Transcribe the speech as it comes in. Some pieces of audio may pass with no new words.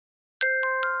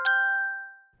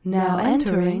Now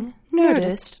entering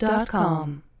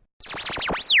Nerdist.com.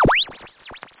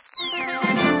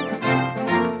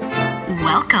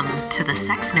 Welcome to the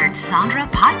Sex Nerd Sandra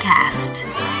podcast.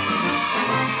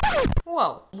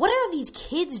 Whoa, what are these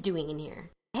kids doing in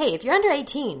here? Hey, if you're under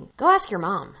 18, go ask your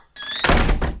mom.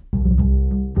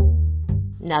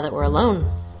 Now that we're alone,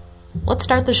 let's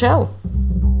start the show.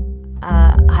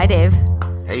 Hi, Dave.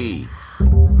 Hey.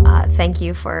 Thank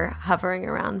you for hovering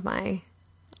around my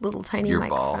little tiny Your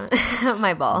microphone. Ball.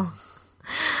 My ball.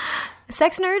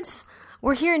 Sex nerds,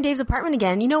 we're here in Dave's apartment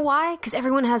again. You know why? Because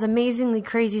everyone has amazingly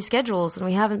crazy schedules, and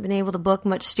we haven't been able to book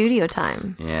much studio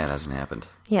time. Yeah, it hasn't happened.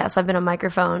 Yeah, so I've been a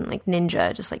microphone, like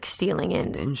ninja, just like stealing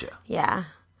in. Ninja? Yeah.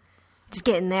 Just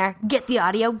get in there, get the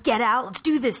audio, get out, let's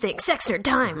do this thing. Sex nerd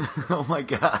time. Oh my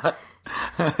god.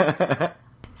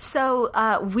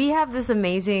 So we have this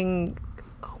amazing,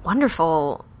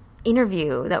 wonderful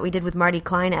interview that we did with Marty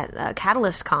Klein at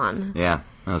Catalyst Con. Yeah,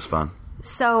 that was fun.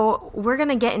 So we're going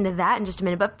to get into that in just a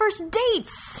minute. But first,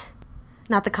 dates!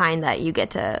 Not the kind that you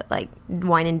get to, like,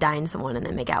 wine and dine someone and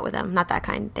then make out with them. Not that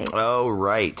kind of date. Oh,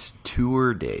 right.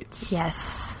 Tour dates.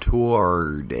 Yes.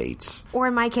 Tour dates. Or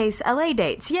in my case, LA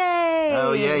dates. Yay!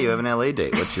 Oh, yeah, you have an LA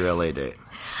date. What's your LA date?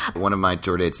 One of my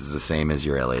tour dates is the same as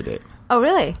your LA date. Oh,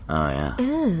 really? Oh, yeah.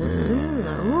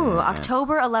 Ooh,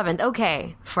 October 11th.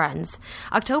 Okay, friends.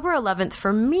 October 11th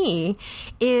for me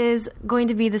is going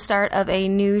to be the start of a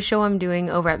new show I'm doing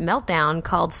over at Meltdown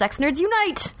called Sex Nerds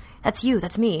Unite. That's you,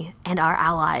 that's me, and our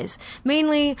allies.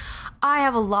 Mainly, I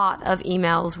have a lot of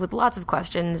emails with lots of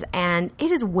questions, and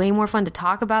it is way more fun to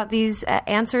talk about these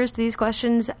answers to these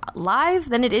questions live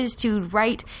than it is to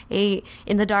write in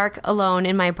the dark, alone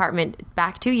in my apartment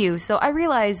back to you. So I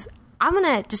realize I'm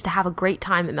going to just have a great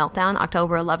time at Meltdown,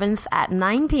 October 11th at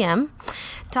 9 p.m.,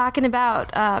 talking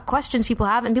about questions people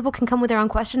have, and people can come with their own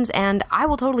questions, and I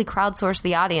will totally crowdsource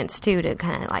the audience, too, to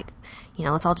kind of like, you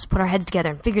know, let's all just put our heads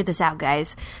together and figure this out,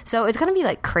 guys. So it's going to be,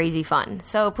 like, crazy fun.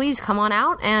 So please come on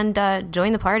out and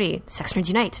join the party. Sex Nerds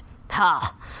Unite.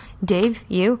 Ha! Dave,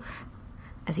 you,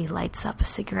 as he lights up a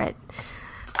cigarette,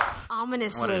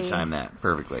 ominously. I wanted to time that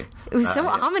perfectly. It was so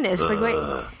ominous. Like,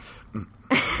 wait.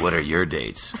 What are your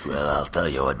dates? Well, I'll tell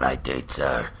you what my dates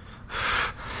are.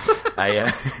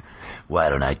 Why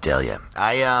don't I tell you?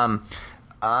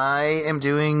 I am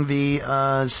doing the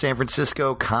San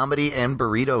Francisco Comedy and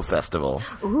Burrito Festival.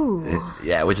 Ooh.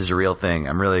 Yeah, which is a real thing.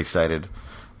 I'm really excited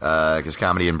because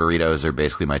comedy and burritos are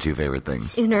basically my two favorite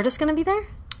things. Is Nerdist going to be there?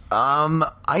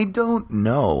 I don't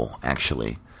know,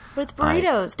 actually. But it's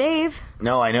burritos, Dave.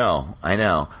 No, I know.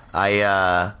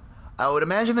 I would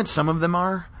imagine that some of them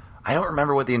are. I don't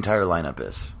remember what the entire lineup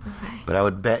is. Okay. But I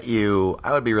would bet you,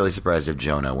 I would be really surprised if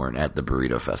Jonah weren't at the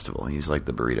Burrito Festival. He's like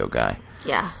the burrito guy.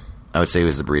 Yeah. I would say he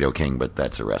was the Burrito King, but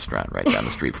that's a restaurant right down the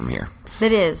street from here.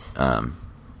 It is.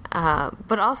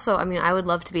 But also, I mean, I would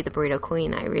love to be the Burrito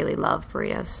Queen. I really love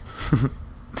burritos.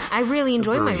 I really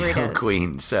enjoy my burritos. Burrito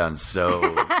Queen sounds so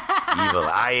evil.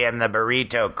 I am the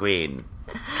Burrito Queen.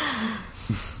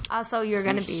 So you're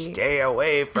going to be... Stay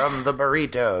away from the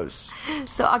burritos.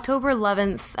 So October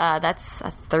 11th, that's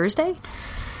a Thursday?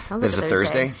 Sounds like a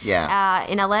Thursday? Yeah.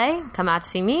 In LA, come out to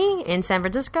see me. In San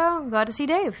Francisco, go out to see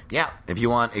Dave. Yeah. If you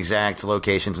want exact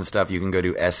locations and stuff, you can go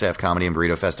to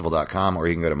sfcomedyandburritofestival.com or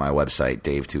you can go to my website,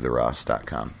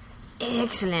 davetotheross.com.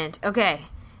 Excellent. Okay.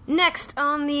 Next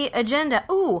on the agenda.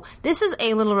 Ooh, this is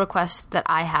a little request that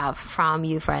I have from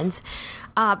you, friends.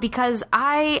 Because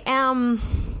I am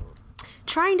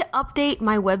trying to update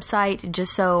my website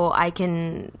just so I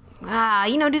can, do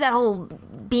that whole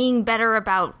being better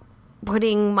about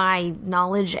putting my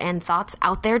knowledge and thoughts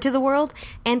out there to the world.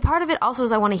 And part of it also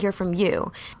is I want to hear from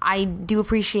you. I do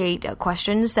appreciate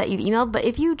questions that you've emailed, but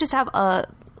if you just have a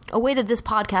way that this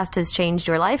podcast has changed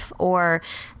your life or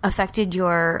affected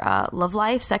your love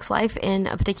life, sex life in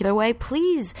a particular way,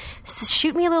 please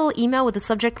shoot me a little email with the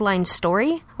subject line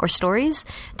story or stories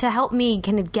to help me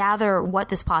kind of gather what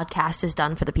this podcast has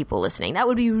done for the people listening. That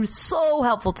would be so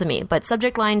helpful to me. But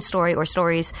subject line story or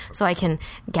stories so I can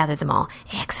gather them all.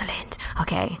 Excellent.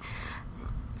 Okay.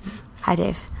 Hi,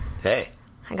 Dave. Hey.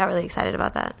 I got really excited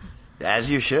about that.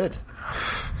 As you should.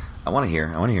 I want to hear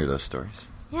those stories.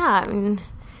 Yeah, I mean,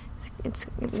 it's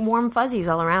warm fuzzies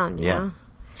all around, you know?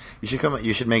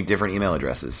 You should make different email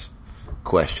addresses.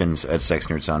 Questions at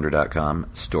sexnerdsandra.com.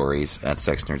 Stories at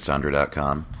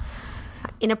sexnerdsandra.com.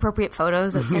 Inappropriate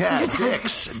photos at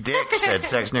sexnerdsandra.com. Dicks at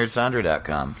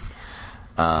sexnerdsandra.com.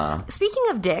 Speaking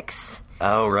of dicks.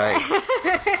 Oh, right.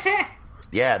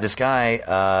 Yeah, this guy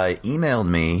emailed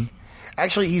me.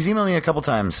 Actually, he's emailed me a couple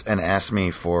times and asked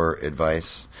me for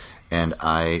advice, and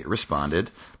I responded.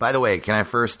 By the way, can I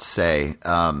first say,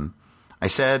 I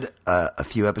said a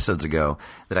few episodes ago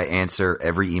that I answer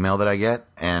every email that I get,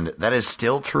 and that is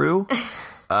still true,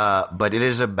 but it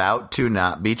is about to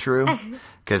not be true,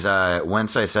 because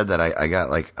once I said that, I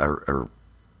got like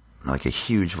a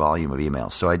huge volume of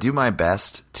emails. So I do my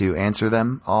best to answer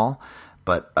them all,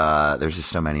 but there's just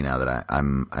so many now that I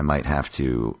might have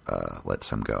to let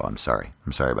some go. I'm sorry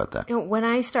about that. You know, when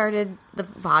I started the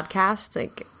podcast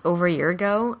like over a year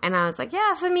ago, and I was like,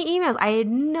 yeah, send me emails, I had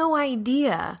no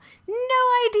idea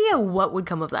what would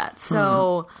come of that.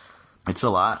 So it's a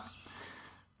lot.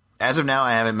 As of now,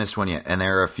 I haven't missed one yet, and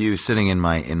there are a few sitting in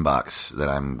my inbox that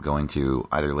I'm going to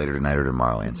either later tonight or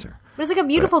tomorrow answer. But it's like a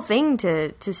beautiful thing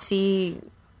to see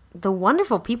the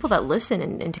wonderful people that listen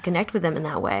and to connect with them in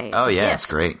that way. Oh, yeah, it's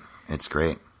great. It's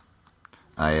great.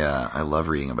 I love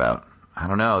reading about, I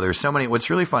don't know, there's so many, what's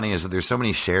really funny is that there's so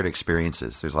many shared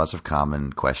experiences. There's lots of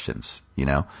common questions, you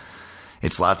know?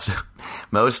 It's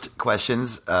most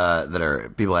questions that are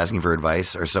people asking for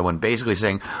advice are someone basically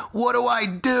saying, what do I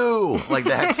do? Like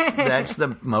that's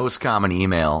the most common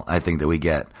email I think that we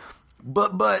get.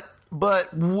 But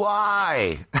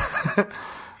why?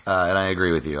 And I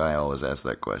agree with you. I always ask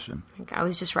that question. I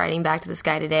was just writing back to this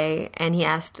guy today, and he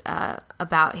asked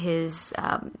about his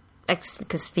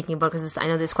because I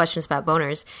know this question is about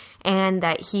boners, and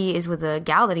that he is with a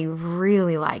gal that he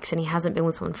really likes, and he hasn't been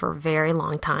with someone for a very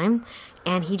long time,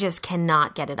 and he just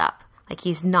cannot get it up. Like,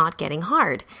 he's not getting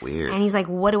hard. Weird. And he's like,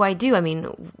 what do I do? I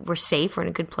mean, we're safe. We're in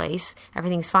a good place.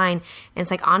 Everything's fine. And it's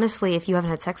like, honestly, if you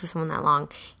haven't had sex with someone that long,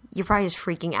 you're probably just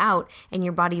freaking out, and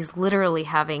your body's literally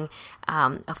having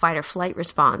a fight or flight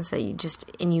response that you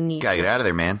need. Gotta get out of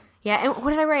there, man. Yeah, and what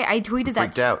did I write? I tweeted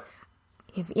that. Freaked out.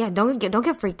 Yeah, don't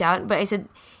get freaked out. But I said,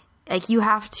 like, you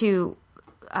have to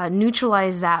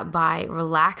neutralize that by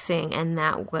relaxing, and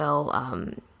that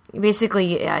will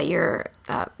basically your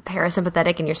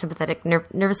parasympathetic and your sympathetic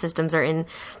nervous systems are in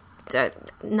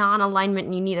non-alignment,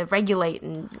 and you need to regulate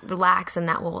and relax, and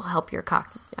that will help your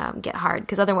cock get hard.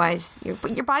 Because otherwise,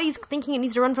 your body's thinking it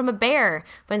needs to run from a bear,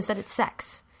 but instead it's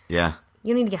sex. Yeah.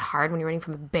 You don't need to get hard when you're running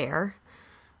from a bear.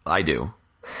 I do.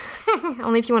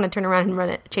 Only if you want to turn around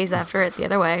and chase after it the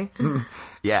other way.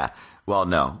 Yeah. Well,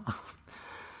 no.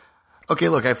 Okay,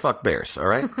 look, I fuck bears, all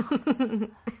right?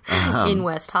 In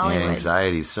West Hollywood.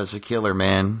 Anxiety's such a killer,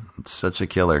 man. It's such a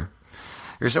killer.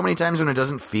 There's so many times when it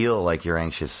doesn't feel like you're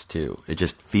anxious, too. It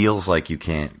just feels like you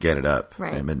can't get it up.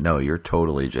 Right. But no, you're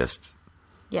totally just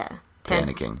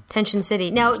panicking. Tension City.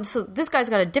 Now, so this guy's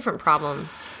got a different problem.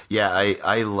 Yeah,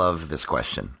 I love this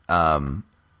question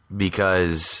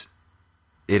because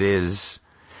it is...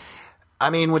 I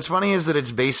mean, what's funny is that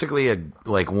it's basically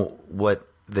what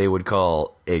they would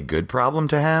call a good problem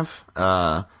to have.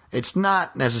 It's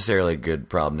not necessarily a good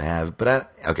problem to have,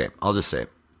 but I'll just say it.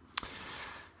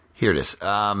 Here it is.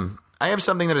 I have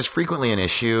something that is frequently an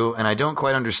issue, and I don't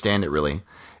quite understand it really.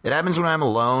 It happens when I'm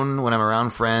alone, when I'm around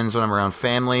friends, when I'm around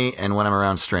family, and when I'm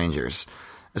around strangers.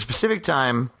 A specific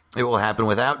time it will happen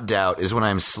without doubt is when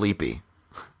I'm sleepy.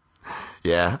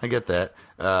 Yeah, I get that.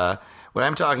 What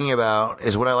I'm talking about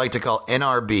is what I like to call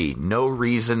NRB, no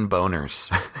reason boners.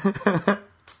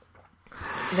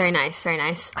 Very nice, very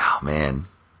nice. Oh, man.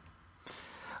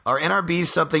 Are NRBs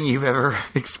something you've ever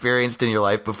experienced in your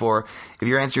life before? If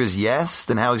your answer is yes,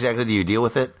 then how exactly do you deal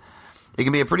with it? It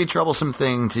can be a pretty troublesome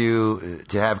thing to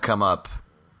have come up,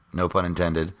 no pun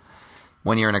intended,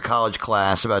 when you're in a college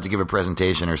class about to give a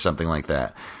presentation or something like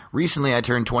that. Recently, I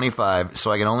turned 25,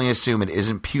 so I can only assume it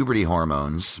isn't puberty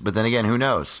hormones, but then again, who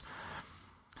knows?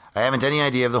 I haven't any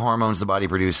idea of the hormones the body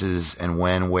produces and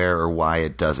when, where, or why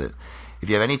it does it. If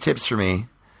you have any tips for me,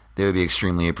 they would be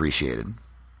extremely appreciated.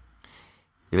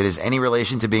 If it is any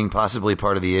relation to being possibly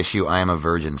part of the issue, I am a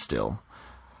virgin still.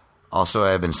 Also, I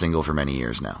have been single for many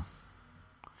years now.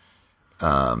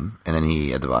 And then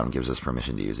he, at the bottom, gives us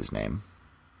permission to use his name.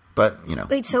 But, you know.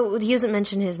 Wait, so he doesn't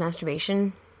mention his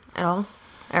masturbation at all?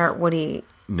 Or would he?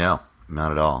 No,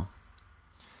 not at all.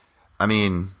 I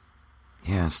mean,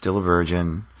 yeah, still a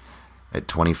virgin. At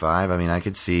 25, I mean, I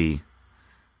could see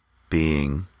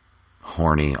being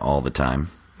horny all the time.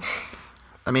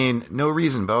 I mean, no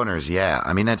reason boners, yeah.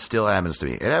 I mean, that still happens to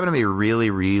me. It happened to me really,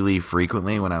 really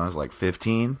frequently when I was like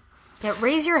 15. Yeah,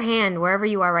 raise your hand wherever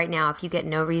you are right now if you get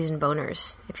no reason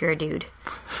boners, if you're a dude.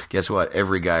 Guess what?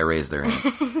 Every guy raised their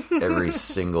hand. Every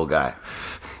single guy.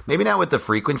 Maybe not with the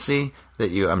frequency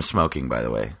that I'm smoking, by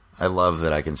the way. I love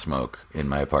that I can smoke in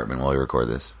my apartment while we record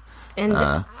this. And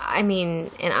I mean,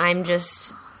 and I'm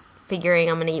just figuring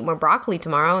I'm going to eat more broccoli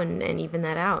tomorrow and even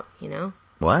that out, you know?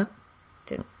 What?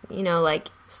 Like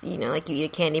you eat a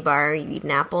candy bar, you eat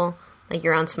an apple, like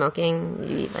you're on smoking,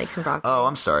 you eat like some broccoli. Oh,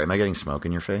 I'm sorry. Am I getting smoke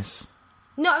in your face?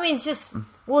 No, I mean, it's just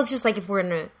like if we're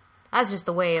in a... That's just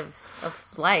the way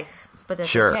of life. But that's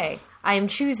Sure. okay. I am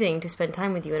choosing to spend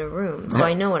time with you in a room, so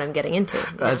I know what I'm getting into.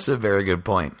 That's a very good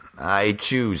point. I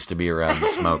choose to be around the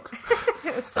smoke.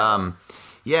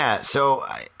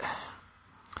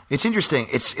 It's interesting.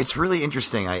 It's really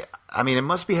interesting. I mean, it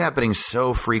must be happening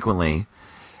so frequently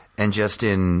and just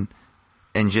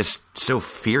so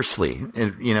fiercely,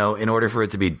 in order for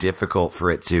it to be difficult for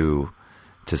it to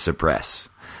suppress.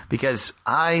 Because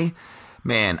I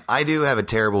do have a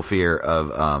terrible fear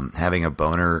of having a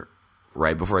boner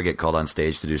right before I get called on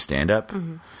stage to do stand-up.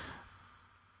 Mm-hmm.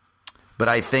 But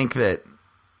I think that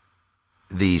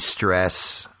the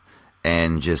stress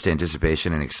and just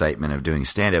anticipation and excitement of doing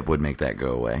stand-up would make that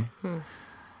go away. Hmm.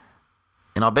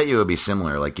 And I'll bet you it would be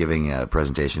similar, like giving a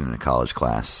presentation in a college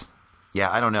class.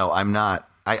 Yeah, I don't know.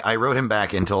 I wrote him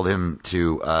back and told him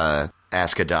to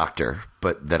ask a doctor,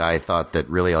 but that I thought that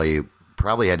really all you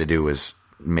probably had to do was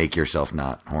make yourself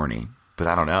not horny. But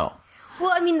I don't know.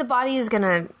 Well, I mean, the body is going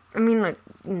to... I mean, like,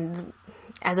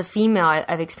 as a female,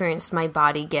 I've experienced my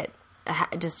body get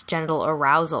just genital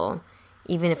arousal,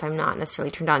 even if I'm not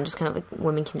necessarily turned on. Just kind of like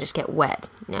women can just get wet,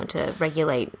 to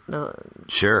regulate the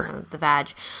the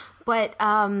vag. But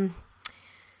I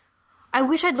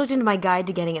wish I'd looked into my guide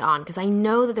to getting it on, because I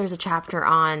know that there's a chapter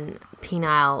on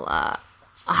penile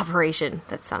operation.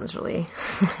 That sounds really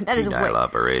penile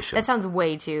operation. That sounds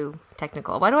way too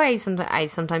technical. Why do I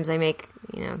sometimes make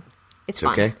it's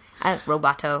fun. Okay.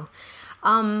 Roboto.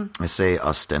 I say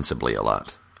ostensibly a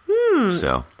lot.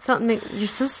 So you're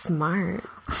so smart.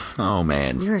 Oh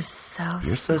man, you're so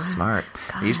smart.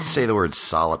 God. I used to say the word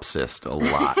solipsist a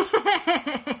lot.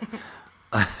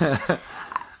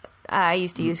 I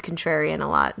used to use contrarian a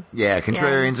lot. Yeah,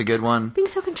 contrarian's a good one. Being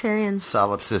so contrarian.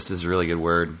 Solipsist is a really good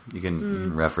word. You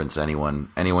can reference anyone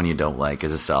you don't like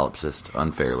as a solipsist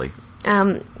unfairly.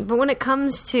 But when it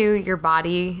comes to your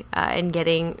body and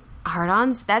getting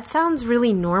hard-ons, that sounds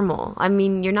really normal. I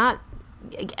mean, you're not...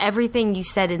 Everything you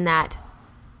said in that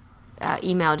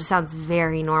email just sounds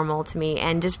very normal to me.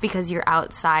 And just because you're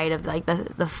outside of like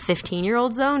the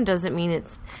 15-year-old zone doesn't mean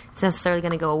it's necessarily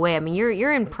going to go away. I mean,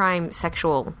 you're in prime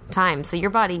sexual time, so your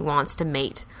body wants to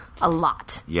mate a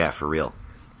lot. Yeah, for real.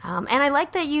 And I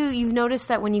like that you've noticed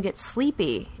that when you get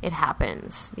sleepy, it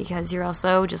happens. Because you're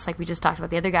also, just like we just talked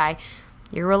about the other guy,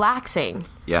 you're relaxing.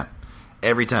 Yeah.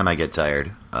 Every time I get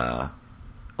tired,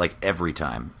 every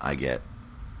time I get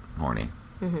horny.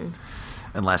 Mm-hmm.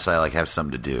 Unless I have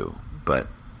something to do. But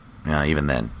even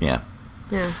then, yeah.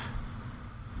 Yeah.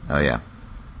 Oh yeah.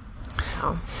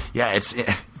 So. Yeah,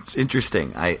 it's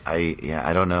interesting. I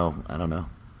don't know.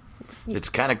 It's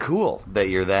kind of cool that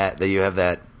you have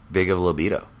that big of a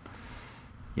libido.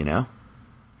 Yeah,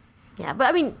 but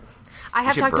I mean, I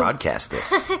have talked to broadcast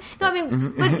this. No, I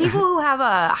mean, with people who have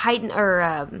a heightened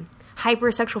or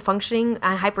hypersexual functioning,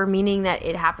 and hyper meaning that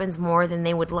it happens more than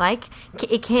they would like,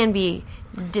 it can be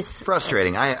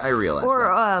frustrating. I realize.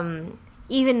 Or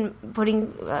even putting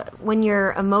when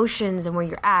your emotions and where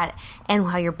you're at and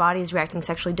how your body is reacting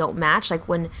sexually don't match. Like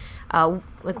when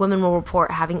women will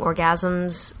report having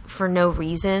orgasms for no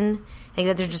reason, like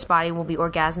that their just body will be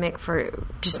orgasmic for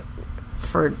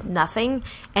nothing,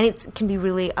 and it can be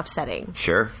really upsetting.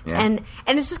 Sure. Yeah. And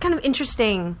it's just kind of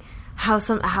interesting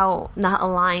how not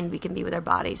aligned we can be with our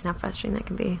bodies and how frustrating that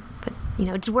can be. But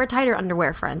just wear tighter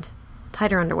underwear, friend.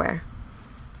 Tighter underwear.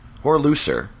 Or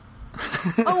looser.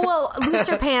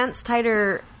 Looser pants,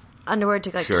 tighter underwear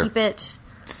to keep it.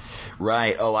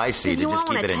 Right. Oh, I see. To just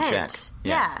keep it in check.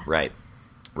 Yeah. Right.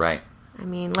 I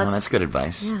mean, that's good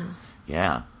advice. Yeah.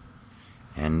 Yeah.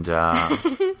 And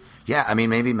yeah, I mean,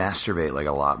 maybe masturbate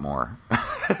a lot more.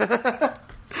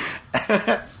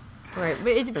 Right.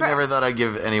 I never thought I'd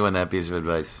give anyone that piece of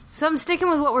advice. So I'm sticking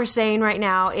with what we're saying right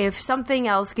now. If something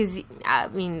else, because, I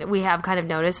mean, we have kind of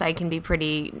noticed I can be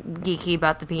pretty geeky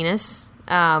about the penis.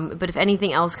 But if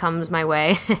anything else comes my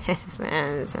way, okay.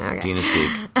 Penis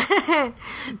geek.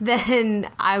 Then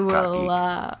I will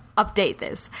update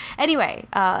this. Anyway,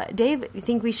 Dave, you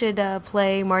think we should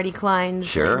play Marty Klein's?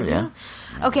 Sure, yeah.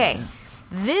 Okay.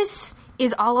 This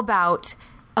is all about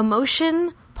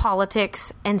emotion,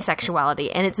 politics, and sexuality.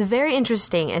 And it's very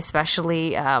interesting,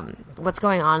 especially what's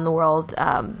going on in the world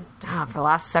for the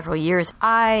last several years.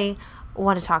 I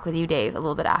want to talk with you, Dave, a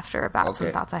little bit after about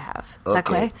some thoughts I have. Is that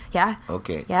okay? Yeah?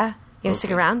 Okay. Yeah? You going to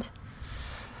stick around?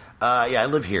 Yeah, I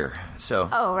live here, so...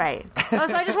 Oh, right. So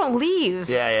I just won't leave.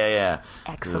 Yeah.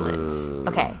 Excellent.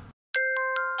 Okay.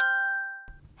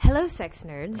 Hello, sex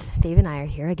nerds. Dave and I are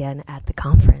here again at the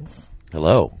conference.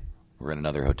 Hello. We're in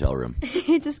another hotel room.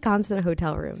 Just constant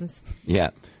hotel rooms.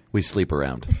 Yeah, we sleep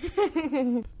around.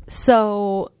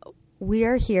 So, we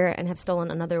are here and have stolen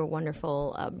another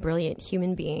wonderful, brilliant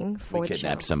human being for We the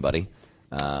kidnapped show. somebody.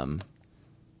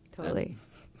 Totally.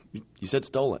 You said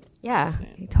stolen. Yeah,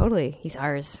 totally. He's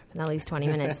ours in at least 20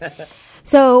 minutes.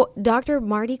 So Dr.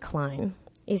 Marty Klein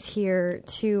is here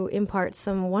to impart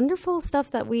some wonderful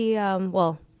stuff that we,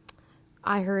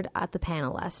 I heard at the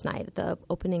panel last night, at the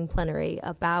opening plenary,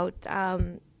 about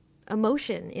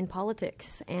emotion in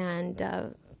politics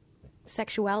and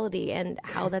sexuality and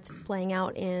how that's playing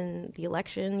out in the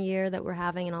election year that we're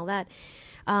having and all that.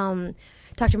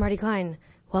 Dr. Marty Klein,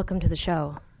 welcome to the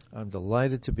show. I'm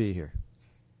delighted to be here.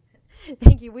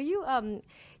 Thank you. Will you,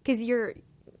 because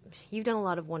you've done a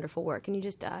lot of wonderful work. Can you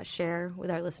just share with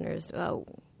our listeners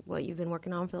what you've been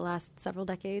working on for the last several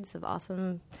decades of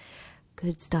awesome,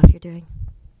 good stuff you're doing?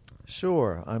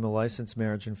 Sure. I'm a licensed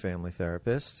marriage and family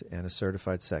therapist and a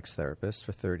certified sex therapist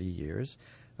for 30 years.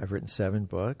 I've written 7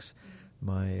 books.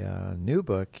 My new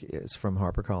book is from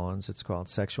HarperCollins. It's called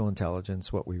Sexual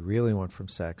Intelligence, What We Really Want from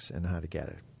Sex and How to Get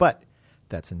It. But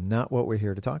that's not what we're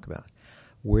here to talk about.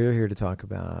 We're here to talk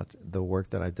about the work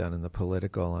that I've done in the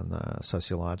political and the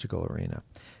sociological arena.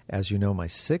 As you know, my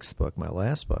 6th book, my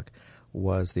last book,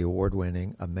 was the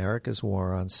award-winning America's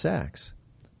War on Sex,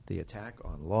 The Attack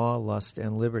on Law, Lust,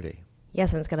 and Liberty.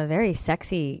 Yes, and it's got a very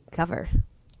sexy cover.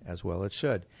 As well it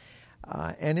should.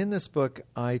 And in this book,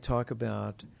 I talk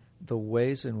about the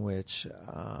ways in which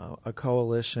a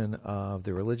coalition of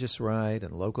the religious right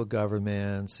and local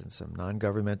governments and some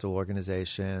non-governmental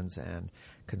organizations and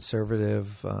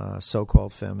conservative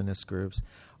so-called feminist groups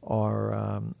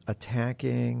are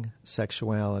attacking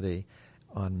sexuality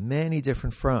on many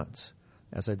different fronts.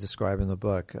 As I describe in the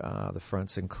book, the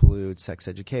fronts include sex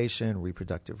education,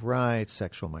 reproductive rights,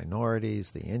 sexual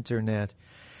minorities, the internet,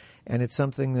 and it's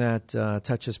something that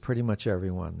touches pretty much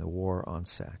everyone, the war on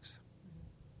sex.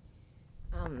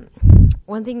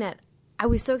 One thing that I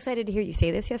was so excited to hear you say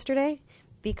this yesterday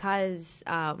because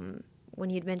when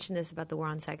you'd mentioned this about the war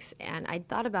on sex, and I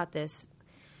thought about this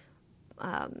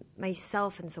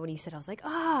myself, and so when you said, I was like,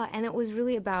 and it was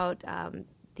really about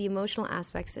the emotional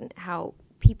aspects and how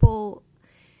people,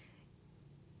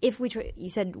 if we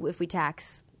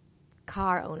tax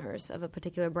car owners of a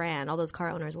particular brand, all those car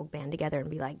owners will band together and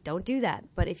be like, don't do that.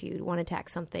 But if you want to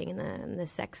tax something in the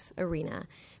sex arena,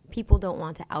 people don't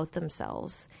want to out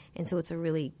themselves. And so it's a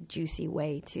really juicy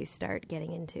way to start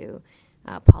getting into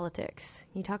politics.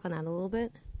 Can you talk on that a little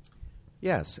bit?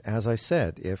 Yes. As I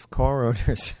said, if car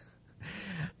owners...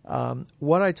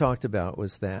 what I talked about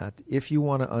was that if you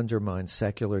want to undermine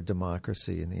secular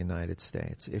democracy in the United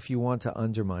States, if you want to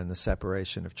undermine the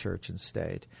separation of church and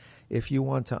state, if you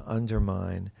want to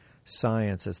undermine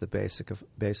science as the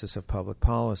basis of public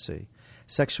policy,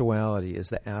 sexuality is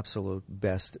the absolute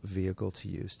best vehicle to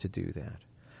use to do that.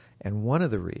 And one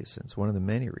of the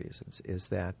many reasons, is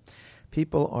that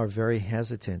people are very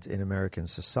hesitant in American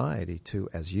society to,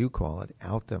 as you call it,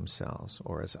 out themselves,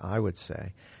 or as I would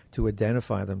say, to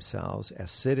identify themselves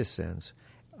as citizens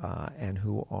and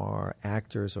who are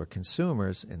actors or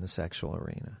consumers in the sexual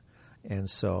arena. And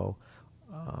so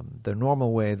the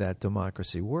normal way that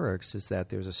democracy works is that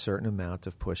there's a certain amount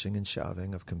of pushing and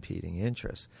shoving of competing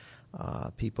interests.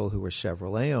 People who are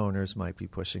Chevrolet owners might be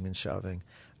pushing and shoving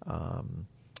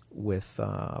with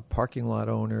parking lot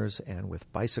owners and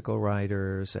with bicycle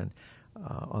riders and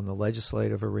on the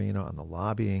legislative arena, on the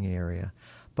lobbying area.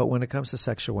 But when it comes to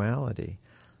sexuality,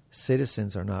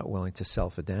 citizens are not willing to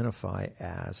self-identify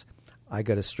as, I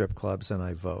go to strip clubs and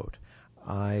I vote.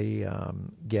 I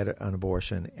get an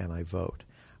abortion and I vote.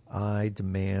 I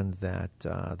demand that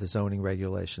the zoning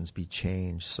regulations be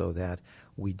changed so that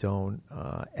we don't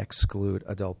exclude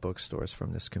adult bookstores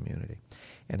from this community.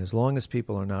 And as long as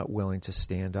people are not willing to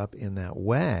stand up in that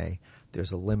way,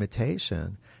 there's a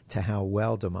limitation to how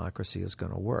well democracy is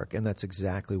going to work. And that's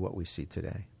exactly what we see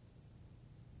today.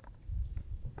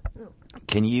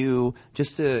 Can you,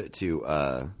 just to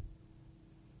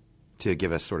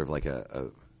give us sort of like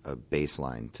a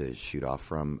baseline to shoot off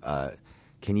from,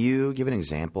 can you give an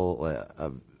example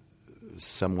of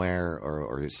somewhere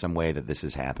or some way that this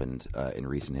has happened in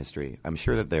recent history? I'm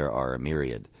sure that there are a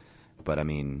myriad, but I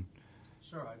mean...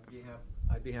 Sure,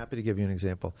 I'd be happy to give you an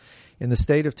example. In the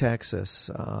state of Texas,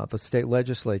 the state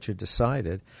legislature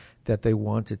decided that they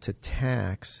wanted to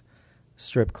tax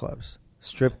strip clubs,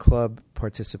 strip club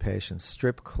participation,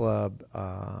 strip club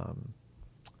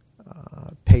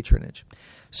patronage.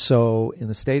 So in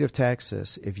the state of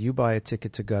Texas, if you buy a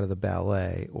ticket to go to the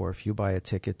ballet or if you buy a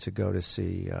ticket to go to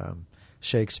see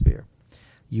Shakespeare,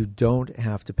 you don't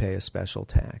have to pay a special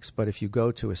tax. But if you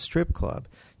go to a strip club,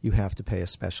 you have to pay a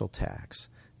special tax.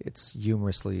 It's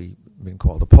humorously been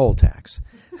called a poll tax.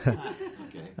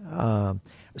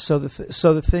 So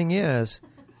the thing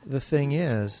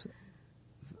is,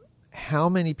 how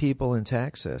many people in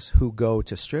Texas who go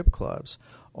to strip clubs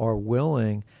are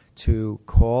willing to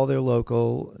call their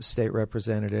local state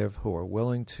representative, who are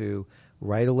willing to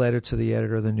write a letter to the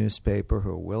editor of the newspaper, who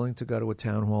are willing to go to a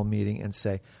town hall meeting and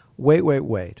say,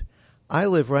 wait, I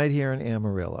live right here in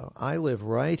Amarillo. I live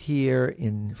right here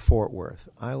in Fort Worth.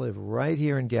 I live right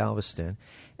here in Galveston.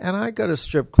 And I go to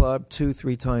strip club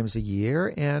 2-3 times a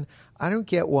year, and I don't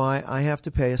get why I have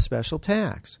to pay a special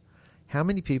tax. How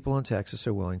many people in Texas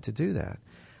are willing to do that?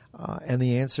 And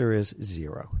the answer is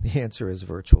zero. The answer is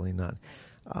virtually none.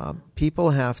 People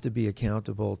have to be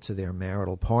accountable to their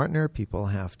marital partner. People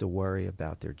have to worry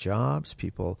about their jobs.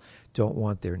 People don't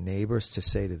want their neighbors to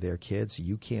say to their kids,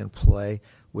 you can't play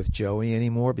with Joey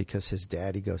anymore because his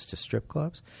daddy goes to strip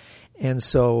clubs. And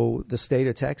so the state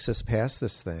of Texas passed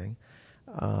this thing.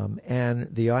 And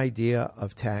the idea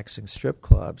of taxing strip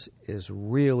clubs is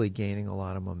really gaining a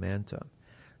lot of momentum.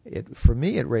 For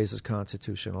me, it raises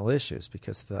constitutional issues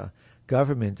because the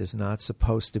government is not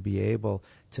supposed to be able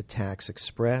to tax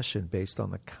expression based on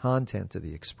the content of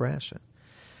the expression.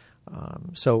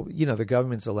 So, the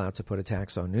government's allowed to put a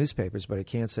tax on newspapers, but it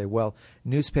can't say, well,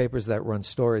 newspapers that run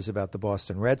stories about the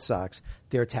Boston Red Sox,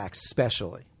 they're taxed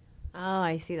specially. Oh,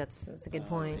 I see. That's a good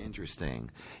point.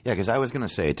 Interesting. Yeah, because I was going to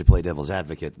say, to play devil's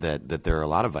advocate, that there are a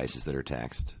lot of vices that are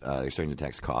taxed. They're starting to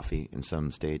tax coffee in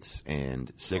some states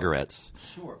and cigarettes.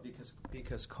 Sure,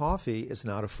 because coffee is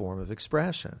not a form of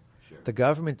expression. Sure. The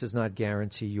government does not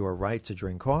guarantee your right to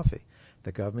drink coffee.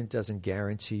 The government doesn't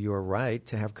guarantee your right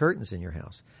to have curtains in your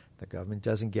house. The government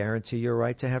doesn't guarantee your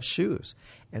right to have shoes.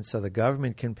 And so the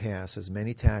government can pass as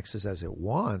many taxes as it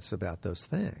wants about those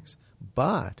things.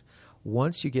 But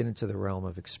once you get into the realm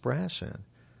of expression,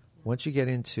 once you get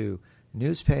into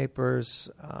newspapers,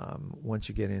 once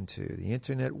you get into the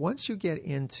internet, once you get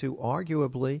into,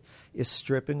 arguably, is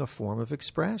stripping a form of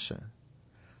expression.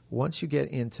 Once you get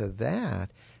into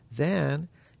that, then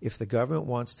if the government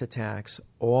wants to tax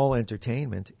all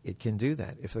entertainment, it can do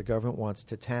that. If the government wants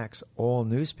to tax all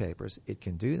newspapers, it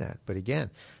can do that. But again,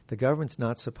 the government's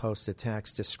not supposed to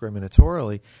tax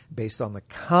discriminatorily based on the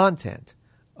content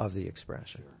of the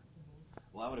expression. Sure.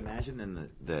 Well, I would imagine then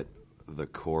that the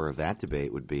core of that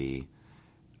debate would be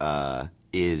like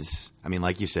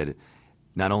you said,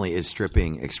 not only is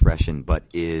stripping expression, but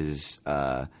is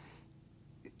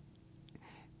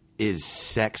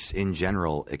sex in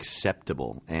general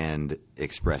acceptable and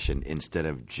expression instead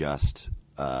of just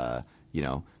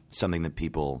something that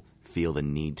people feel the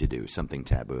need to do, something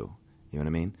taboo. You know what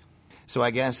I mean? So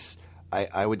I guess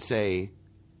I would say,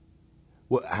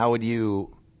 how would you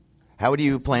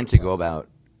plan to go about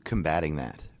combating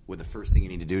that? Would the first thing you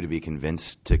need to do to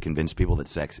convince people that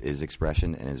sex is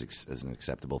expression and is an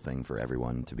acceptable thing for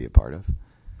everyone to be a part of?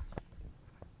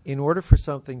 In order for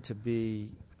something to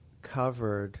be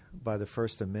covered by the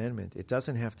First Amendment, it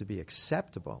doesn't have to be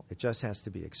acceptable. It just has to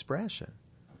be expression.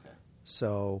 Okay.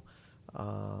 So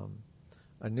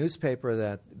a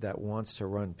newspaper that wants to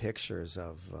run pictures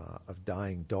of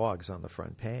dying dogs on the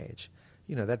front page,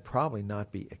 that'd probably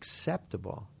not be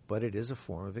acceptable, but it is a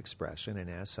form of expression, and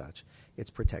as such, it's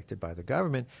protected by the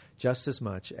government just as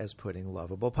much as putting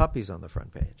lovable puppies on the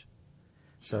front page.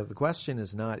 So the question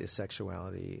is not, is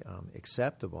sexuality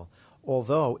acceptable?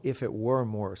 Although, if it were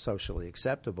more socially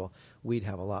acceptable, we'd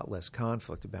have a lot less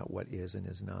conflict about what is and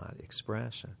is not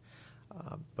expression.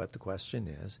 But the question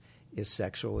is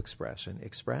sexual expression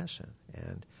expression?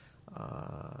 And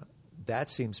that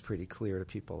seems pretty clear to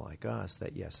people like us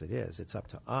that, yes, it is. It's up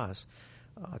to us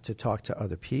to talk to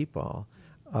other people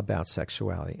about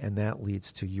sexuality. And that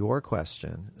leads to your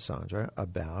question, Sandra,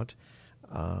 about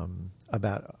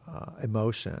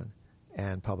emotion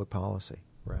and public policy.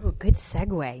 Right. Ooh, good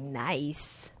segue.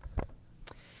 Nice.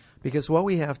 Because what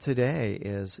we have today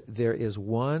is there is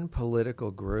one political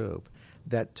group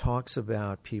that talks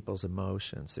about people's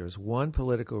emotions. There's one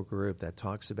political group that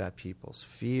talks about people's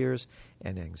fears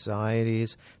and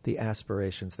anxieties, the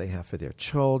aspirations they have for their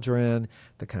children,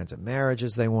 the kinds of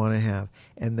marriages they want to have,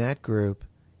 and that group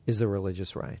is the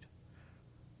religious right.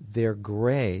 They're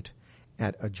great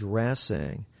at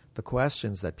addressing the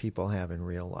questions that people have in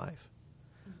real life.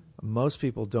 Most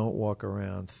people don't walk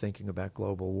around thinking about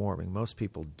global warming. Most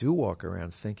people do walk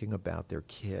around thinking about their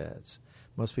kids.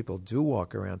 Most people do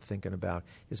walk around thinking about,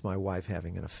 is my wife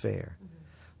having an affair? Mm-hmm.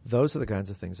 Those are the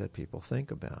kinds of things that people think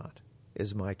about.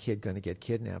 Is my kid going to get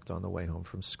kidnapped on the way home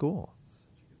from school?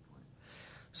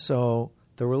 So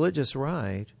the religious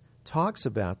right talks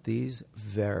about these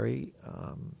very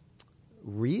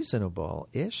reasonable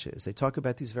issues. They talk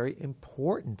about these very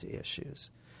important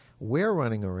issues. We're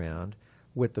running around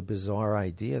with the bizarre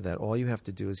idea that all you have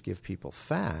to do is give people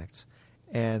facts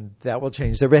and that will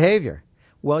change their behavior.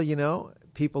 Well,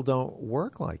 people don't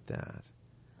work like that.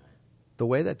 The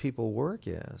way that people work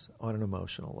is on an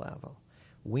emotional level.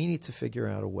 We need to figure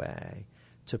out a way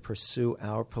to pursue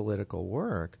our political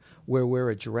work where we're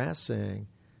addressing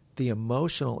the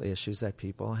emotional issues that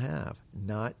people have,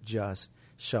 not just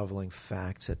shoveling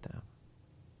facts at them.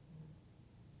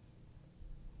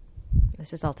 Let's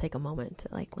just all take a moment to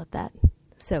let that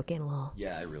soak in a little.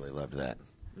 Yeah, I really loved that.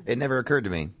 It never occurred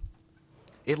to me.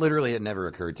 It literally had never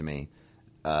occurred to me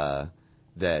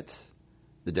that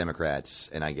the Democrats,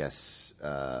 and I guess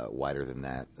wider than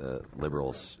that,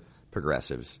 liberals,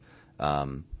 progressives,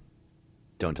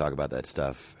 don't talk about that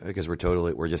stuff because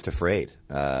we're just afraid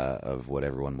of what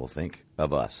everyone will think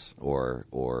of us or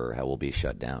how we'll be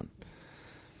shut down.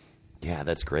 Yeah,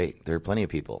 that's great. There are plenty of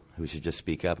people who should just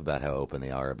speak up about how open they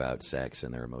are about sex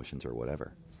and their emotions or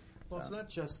whatever. Well, it's not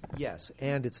just, yes,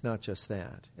 and it's not just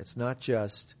that. It's not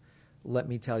just, let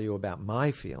me tell you about my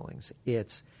feelings.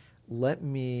 It's, let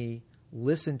me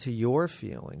listen to your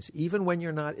feelings, even when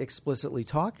you're not explicitly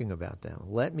talking about them.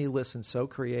 Let me listen so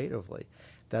creatively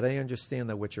that I understand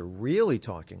that what you're really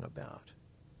talking about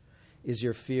is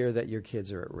your fear that your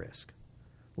kids are at risk.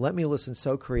 Let me listen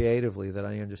so creatively that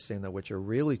I understand that what you're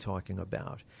really talking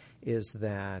about is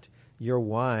that your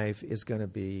wife is going to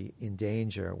be in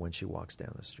danger when she walks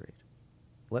down the street.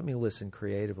 Let me listen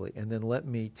creatively, and then let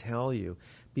me tell you,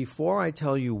 before I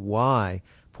tell you why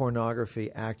pornography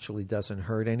actually doesn't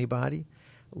hurt anybody,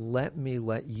 let me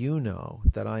let you know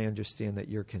that I understand that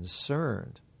you're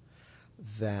concerned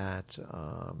that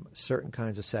certain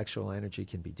kinds of sexual energy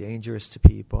can be dangerous to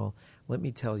people. Let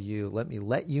me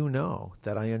let you know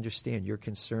that I understand you're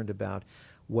concerned about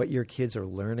what your kids are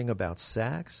learning about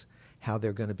sex, how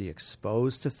they're going to be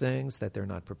exposed to things that they're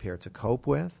not prepared to cope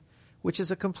with, which is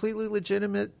a completely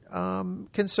legitimate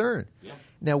concern. Yeah.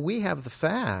 Now, we have the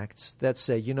facts that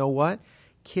say, you know what?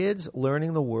 Kids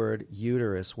learning the word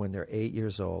uterus when they're 8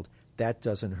 years old, that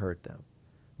doesn't hurt them.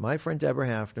 My friend Deborah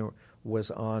Hafner was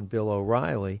on Bill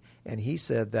O'Reilly, and he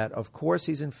said that, of course,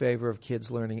 he's in favor of kids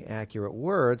learning accurate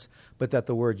words, but that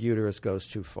the word uterus goes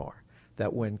too far.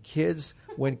 That when kids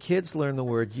learn the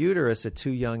word uterus at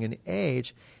too young an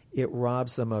age, it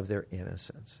robs them of their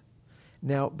innocence.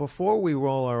 Now, before we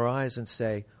roll our eyes and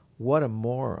say, what a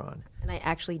moron. And I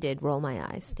actually did roll my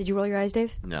eyes. Did you roll your eyes,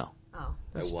 Dave? No. Oh.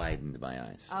 I widened my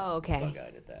eyes. Oh, okay.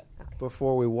 Bug-eyed at that. Okay.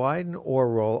 Before we widen or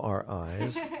roll our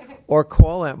eyes or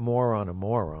call that moron a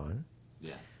moron,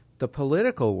 Yeah. the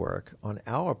political work on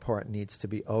our part needs to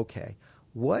be, okay,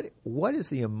 what is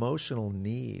the emotional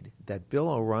need that Bill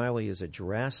O'Reilly is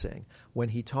addressing when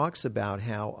he talks about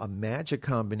how a magic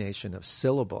combination of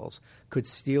syllables could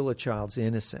steal a child's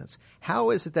innocence?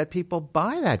 How is it that people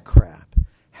buy that crap?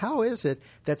 How is it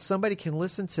that somebody can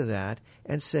listen to that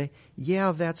and say,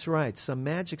 yeah, that's right, some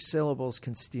magic syllables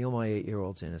can steal my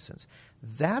 8-year-old's innocence?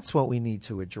 That's what we need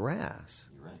to address.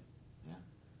 You're right. Yeah.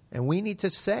 And we need to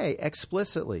say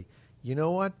explicitly, you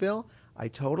know what, Bill? I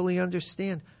totally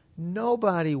understand.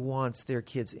 Nobody wants their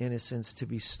kids' innocence to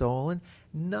be stolen.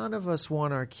 None of us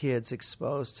want our kids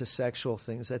exposed to sexual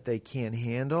things that they can't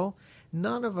handle.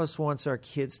 None of us wants our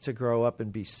kids to grow up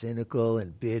and be cynical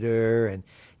and bitter and,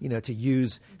 to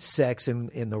use sex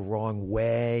in the wrong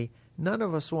way. None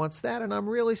of us wants that, and I'm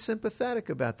really sympathetic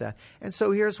about that. And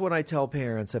so here's what I tell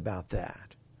parents about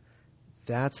that.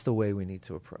 That's the way we need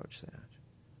to approach that.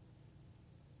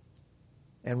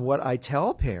 And what I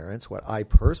tell parents, what I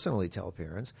personally tell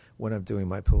parents when I'm doing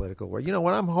my political work,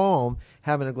 when I'm home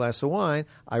having a glass of wine,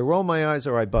 I roll my eyes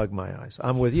or I bug my eyes.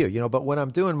 I'm with you, but when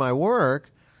I'm doing my work,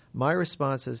 my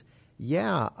response is,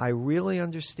 yeah, I really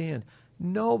understand.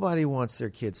 Nobody wants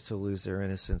their kids to lose their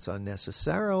innocence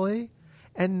unnecessarily,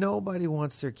 and nobody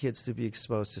wants their kids to be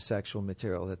exposed to sexual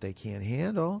material that they can't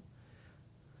handle.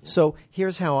 So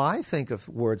here's how I think of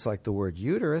words like the word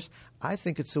uterus. I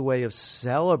think it's a way of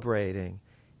celebrating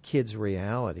kids'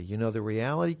 reality. The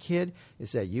reality, kid,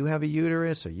 is that you have a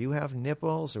uterus or you have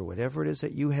nipples or whatever it is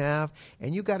that you have,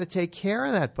 and you got to take care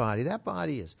of that body. That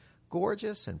body is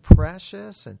gorgeous and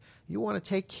precious, and you want to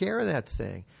take care of that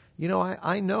thing.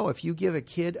 I know if you give a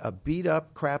kid a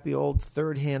beat-up, crappy old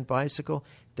third-hand bicycle,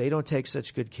 they don't take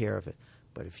such good care of it.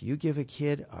 But if you give a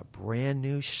kid a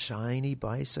brand-new, shiny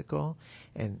bicycle,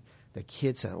 and the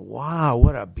kid said, wow,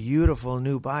 what a beautiful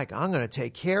new bike, I'm going to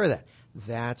take care of that.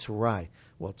 That's right.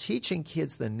 Well, teaching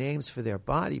kids the names for their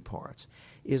body parts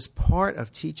is part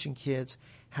of teaching kids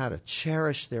how to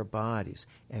cherish their bodies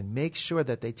and make sure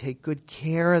that they take good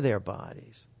care of their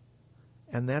bodies.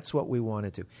 And that's what we want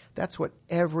to do. That's what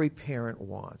every parent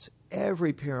wants.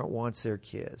 Every parent wants their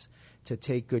kids to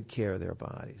take good care of their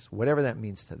bodies, whatever that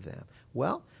means to them.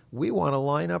 Well, we want to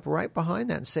line up right behind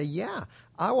that and say, yeah,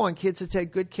 I want kids to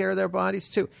take good care of their bodies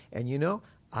too. And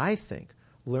I think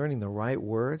learning the right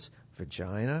words,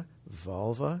 vagina,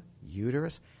 vulva,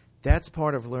 uterus, that's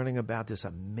part of learning about this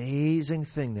amazing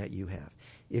thing that you have.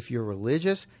 If you're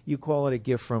religious, you call it a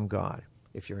gift from God.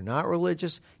 If you're not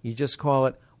religious, you just call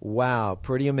it, wow,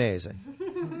 pretty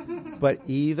amazing. But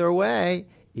either way,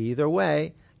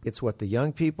 it's what the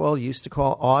young people used to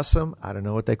call awesome. I don't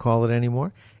know what they call it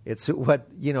anymore. It's what,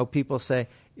 people say,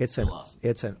 it's an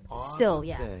awesome Still,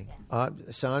 yeah. thing.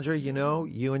 Sandra,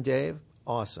 you and Dave,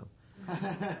 awesome.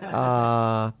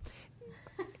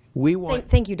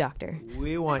 Thank you, doctor.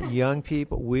 We want young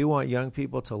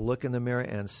people to look in the mirror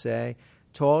and say,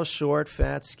 tall, short,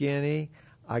 fat, skinny,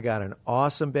 I got an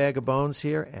awesome bag of bones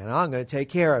here, and I'm going to take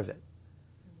care of it.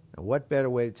 Now, what better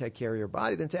way to take care of your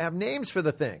body than to have names for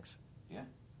the things? Yeah.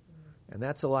 And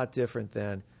that's a lot different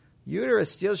than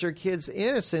uterus steals your kid's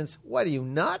innocence. What, are you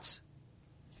nuts?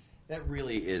 That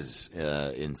really is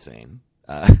insane.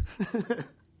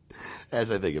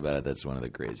 As I think about it, that's one of the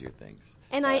crazier things.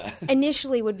 And I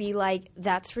initially would be like,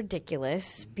 that's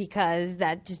ridiculous because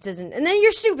that just doesn't, and then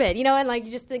you're stupid, and like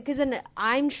you just, because then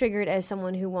I'm triggered as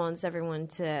someone who wants everyone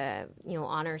to,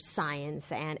 honor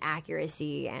science and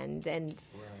accuracy and just.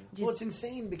 Well, it's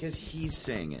insane because he's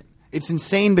saying it. It's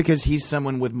insane because he's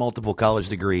someone with multiple college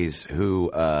degrees who,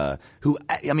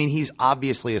 he's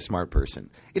obviously a smart person.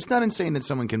 It's not insane that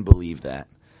someone can believe that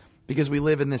because we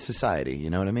live in this society, you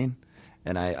know what I mean?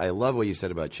 And I love what you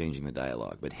said about changing the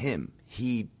dialogue. But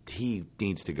he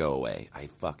needs to go away.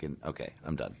 Okay,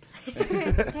 I'm done.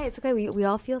 It's okay. We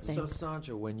all feel things. So,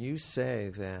 Sandra, when you say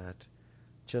that,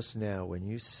 just now, when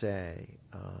you say,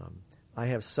 I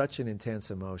have such an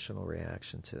intense emotional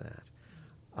reaction to that,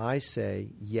 I say,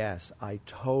 yes, I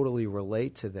totally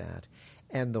relate to that.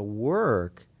 And the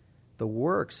work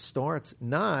starts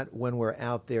not when we're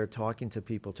out there talking to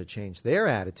people to change their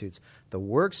attitudes. The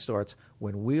work starts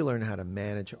when we learn how to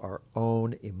manage our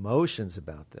own emotions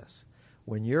about this.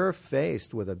 When you're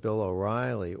faced with a Bill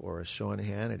O'Reilly or a Sean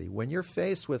Hannity, when you're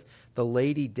faced with the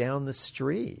lady down the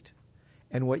street,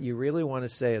 and what you really want to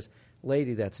say is,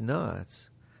 lady, that's nuts,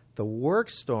 the work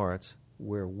starts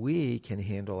where we can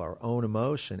handle our own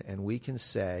emotion and we can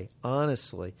say,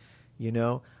 honestly,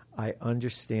 I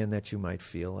understand that you might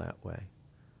feel that way.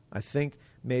 I think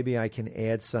maybe I can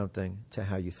add something to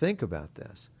how you think about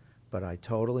this, but I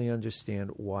totally understand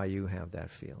why you have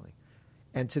that feeling.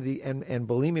 And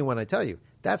believe me when I tell you,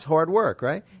 that's hard work,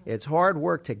 right? It's hard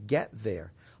work to get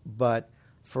there. But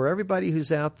for everybody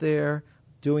who's out there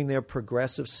doing their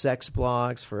progressive sex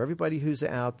blogs, for everybody who's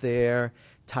out there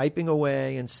typing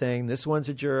away and saying this one's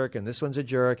a jerk and this one's a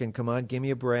jerk and come on, give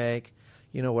me a break,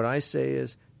 what I say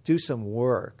is, do some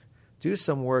work. Do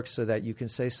some work so that you can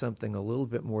say something a little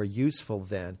bit more useful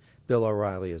than Bill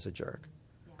O'Reilly is a jerk.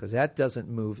 Because that doesn't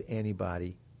move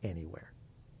anybody anywhere.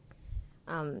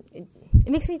 It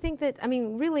makes me think that,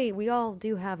 really, we all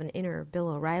do have an inner Bill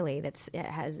O'Reilly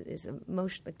is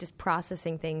emotion, like just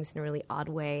processing things in a really odd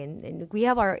way. And we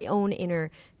have our own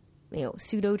inner,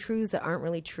 pseudo-truths that aren't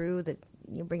really true, that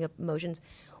bring up emotions.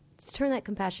 To turn that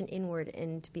compassion inward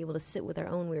and to be able to sit with our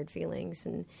own weird feelings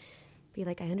and be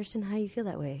like, I understand how you feel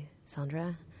that way,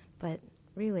 Sandra, but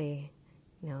really,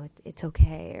 it's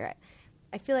okay. Or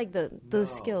I feel like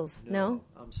those skills. No?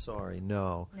 I'm sorry.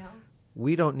 No.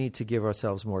 We don't need to give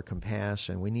ourselves more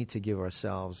compassion. We need to give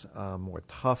ourselves more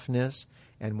toughness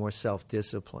and more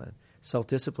self-discipline.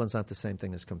 Self-discipline is not the same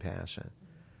thing as compassion.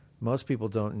 Most people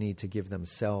don't need to give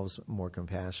themselves more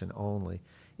compassion only.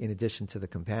 In addition to the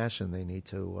compassion, they need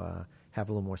to have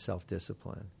a little more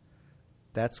self-discipline.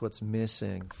 That's what's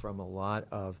missing from a lot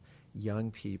of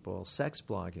young people sex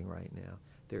blogging right now.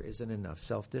 There isn't enough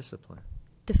self-discipline.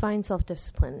 Define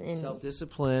self-discipline.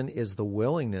 Self-discipline is the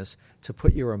willingness to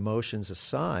put your emotions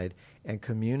aside and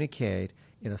communicate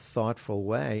in a thoughtful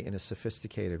way, in a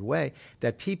sophisticated way,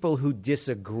 that people who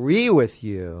disagree with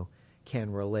you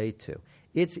can relate to.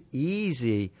 It's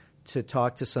easy to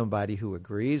talk to somebody who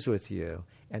agrees with you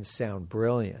and sound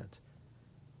brilliant.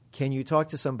 Can you talk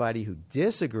to somebody who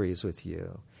disagrees with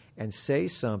you and say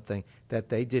something that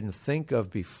they didn't think of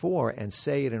before and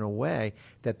say it in a way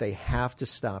that they have to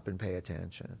stop and pay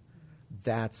attention?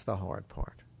 That's the hard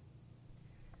part.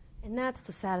 And that's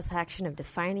the satisfaction of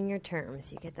defining your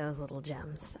terms. You get those little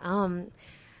gems.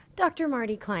 Dr.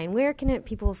 Marty Klein, where can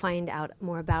people find out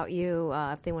more about you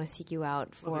if they want to seek you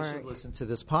out for? Well, they should listen to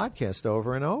this podcast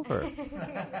over and over.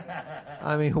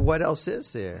 What else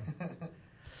is there?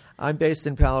 I'm based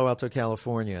in Palo Alto,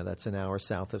 California. That's an hour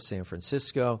south of San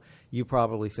Francisco. You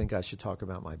probably think I should talk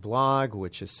about my blog,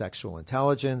 which is Sexual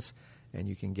Intelligence, and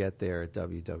you can get there at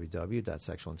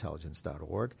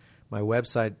www.sexualintelligence.org. My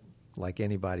website, like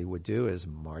anybody would do, is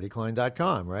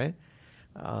martyklein.com, right?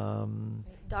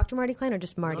 Dr. Marty Klein or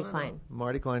just Marty Klein?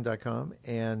 martyklein.com.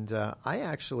 And I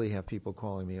actually have people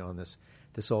calling me on this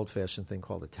old-fashioned thing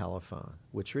called a telephone,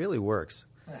 which really works.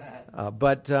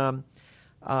 But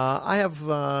I have,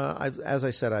 as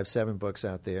I said, I have 7 books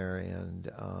out there,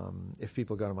 and if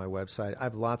people go to my website, I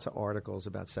have lots of articles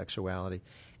about sexuality.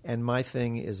 And my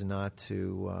thing is not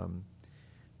to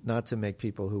make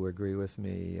people who agree with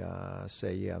me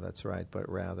say, yeah, that's right, but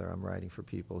rather I'm writing for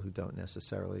people who don't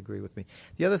necessarily agree with me.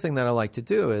 The other thing that I like to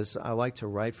do is I like to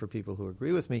write for people who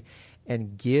agree with me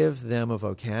and give them a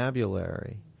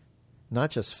vocabulary, not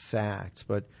just facts,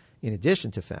 but in addition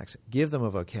to facts, give them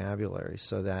a vocabulary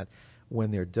so that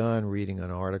when they're done reading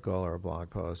an article or a blog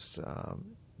post,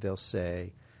 they'll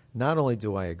say, not only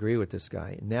do I agree with this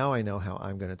guy, now I know how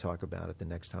I'm going to talk about it the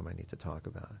next time I need to talk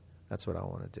about it. That's what I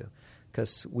want to do,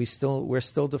 because we're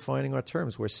still defining our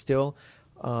terms. We're still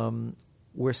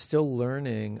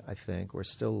learning. I think we're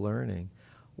still learning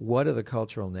what are the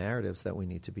cultural narratives that we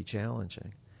need to be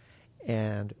challenging.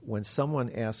 And when someone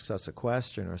asks us a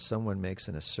question or someone makes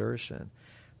an assertion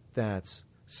that's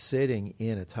sitting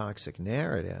in a toxic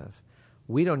narrative,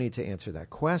 we don't need to answer that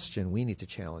question. We need to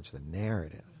challenge the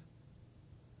narrative.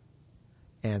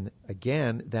 And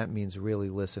again, that means really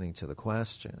listening to the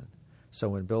question. So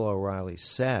when Bill O'Reilly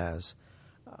says,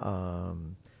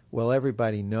 well,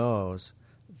 everybody knows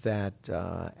that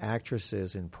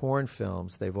actresses in porn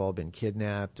films, they've all been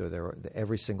kidnapped, or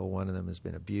every single one of them has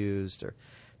been abused, or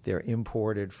they're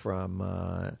imported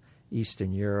from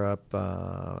Eastern Europe,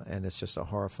 and it's just a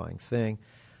horrifying thing.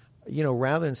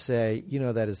 Rather than say,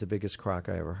 that is the biggest crock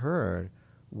I ever heard,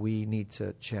 we need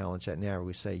to challenge that narrative.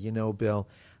 We say, Bill,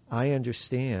 I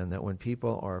understand that when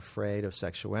people are afraid of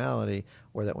sexuality,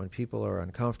 or that when people are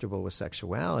uncomfortable with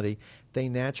sexuality, they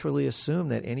naturally assume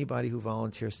that anybody who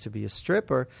volunteers to be a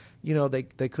stripper,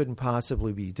 they couldn't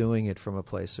possibly be doing it from a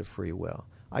place of free will.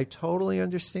 I totally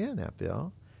understand that,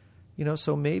 Bill.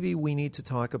 So maybe we need to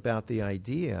talk about the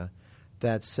idea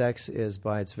that sex is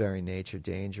by its very nature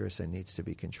dangerous and needs to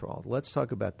be controlled. Let's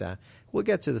talk about that. We'll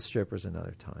get to the strippers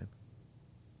another time.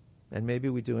 And maybe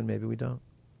we do and maybe we don't.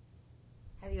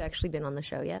 Have you actually been on the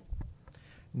show yet?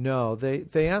 No,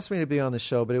 they asked me to be on the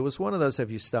show, but it was one of those,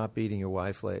 have you stopped beating your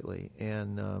wife lately?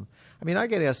 And, I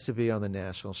get asked to be on the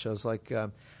national shows. Like,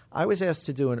 I was asked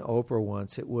to do an Oprah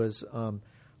once. It was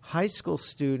high school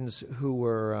students who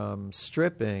were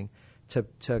stripping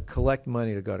to collect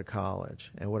money to go to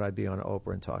college. And would I be on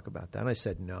Oprah and talk about that? And I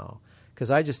said no,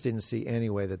 because I just didn't see any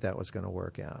way that was going to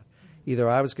work out. Either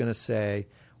I was going to say,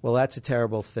 well, that's a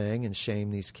terrible thing, and shame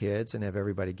these kids and have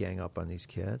everybody gang up on these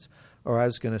kids. Or I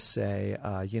was going to say,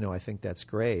 I think that's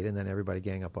great, and then everybody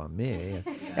gang up on me.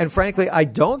 And frankly, I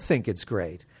don't think it's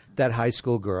great that high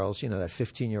school girls, that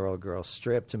 15-year-old girls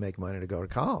strip to make money to go to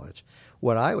college.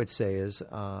 What I would say is,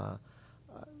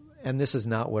 and this is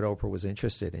not what Oprah was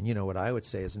interested in, what I would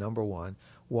say is, number one,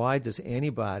 why does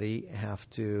anybody have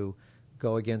to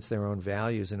go against their own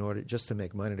values in order just to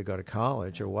make money to go to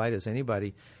college? Or why does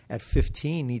anybody at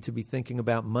 15 need to be thinking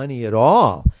about money at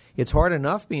all? It's hard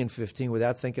enough being 15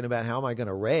 without thinking about how am I going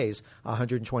to raise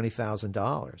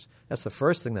 $120,000. That's the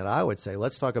first thing that I would say.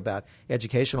 Let's talk about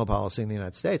educational policy in the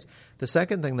United States. The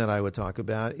second thing that I would talk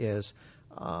about is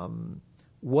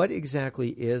what exactly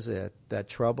is it that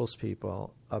troubles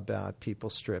people about people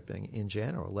stripping in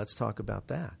general? Let's talk about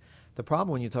that. The problem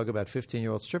when you talk about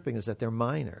 15-year-old stripping is that they're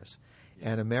minors.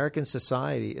 And American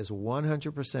society is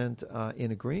 100%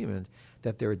 in agreement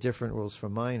that there are different rules for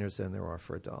minors than there are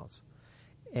for adults.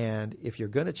 And if you're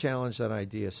going to challenge that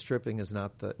idea, stripping is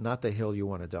not the hill you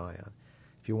want to die on.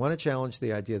 If you want to challenge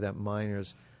the idea that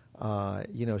minors,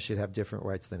 should have different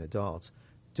rights than adults,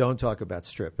 don't talk about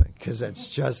stripping, because that's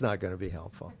just not going to be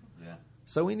helpful. Yeah.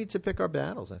 So we need to pick our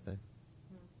battles, I think.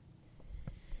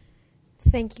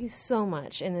 Thank you so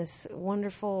much in this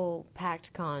wonderful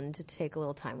packed con to take a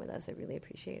little time with us. I really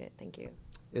appreciate it. Thank you.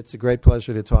 It's a great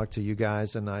pleasure to talk to you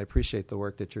guys, and I appreciate the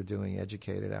work that you're doing,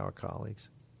 educated our colleagues.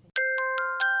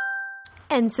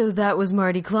 And so that was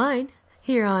Marty Klein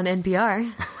here on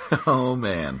NPR. Oh,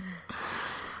 man.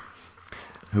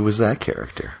 Who was that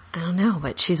character? I don't know,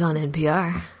 but she's on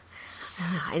NPR.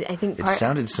 I think it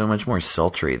sounded so much more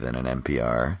sultry than an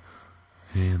NPR.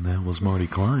 And that was Marty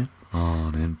Klein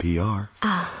on NPR.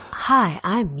 Hi,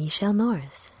 I'm Michelle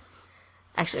Norris.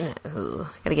 Actually, no,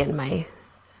 gotta get in my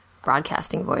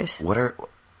broadcasting voice.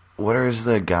 What is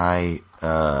the guy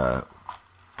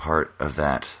part of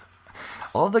that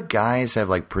All the guys have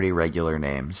like pretty regular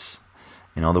names,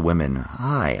 and all the women.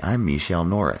 Hi, I'm Michelle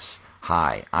Norris.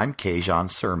 Hi, I'm Kajan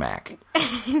Cermak.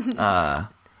 It's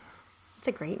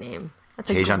a great name. That's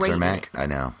a Kajan great Cermak. name. I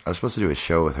know. I was supposed to do a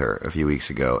show with her a few weeks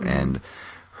ago, and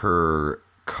her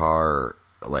car,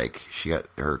 like,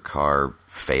 her car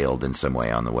failed in some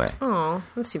way on the way. Oh,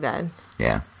 that's too bad.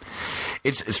 Yeah.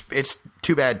 It's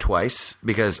too bad twice,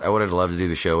 because I would have loved to do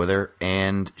the show with her,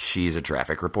 and she's a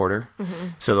traffic reporter.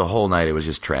 So the whole night it was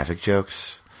just traffic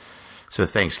jokes. So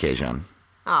thanks, Kajan.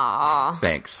 Aw.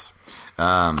 Thanks.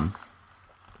 Now,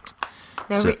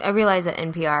 I realize that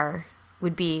NPR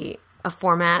would be a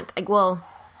format. Like, well,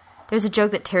 there's a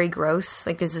joke that Terry Gross,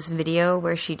 like, there's this video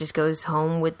where she just goes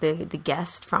home with the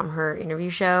guest from her interview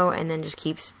show and then just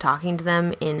keeps talking to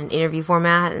them in an interview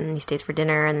format, and he stays for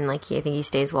dinner, and like I think he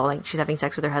stays while like she's having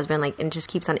sex with her husband, like, and just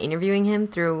keeps on interviewing him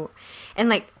through, and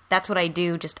like that's what I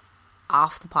do just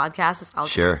off the podcast. Is I'll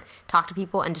just talk to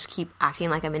people and just keep acting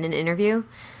like I'm in an interview.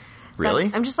 So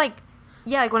Really? I'm just like,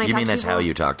 yeah, like when I You talk mean to that's people, how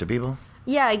you talk to people?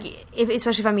 yeah, like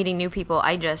especially if I'm meeting new people,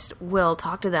 I just will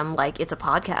talk to them like it's a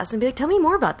podcast and be like, tell me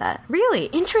more about that. Really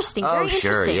interesting. Very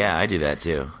Sure. interesting. Yeah, I do that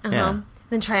too. Yeah.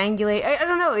 Then triangulate. I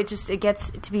don't know. It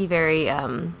gets to be very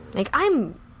like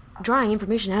I'm drawing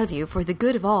information out of you for the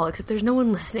good of all, except there's no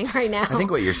one listening right now. I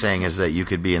think what you're saying is that you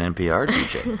could be an NPR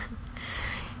DJ.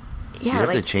 yeah, You have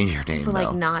like, to change your name, but like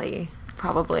though. naughty,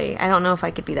 probably. I don't know if I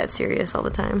could be that serious all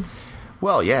the time.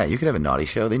 Well, yeah, you could have a naughty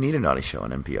show. They need a naughty show on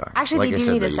NPR. Actually, like they I do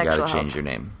said, need a you sexual gotta change health. your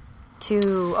name.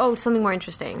 To something more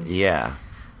interesting. Yeah.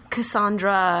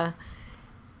 Cassandra.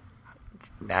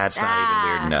 That's not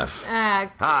even weird enough. Hi,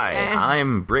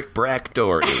 I'm Brick Brack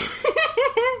Doherty.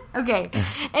 Okay.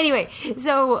 Anyway,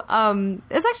 so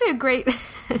it's actually a great.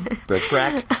 Brick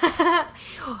Brack?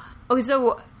 Okay,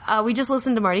 so we just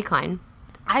listened to Marty Klein.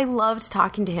 I loved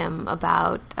talking to him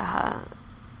about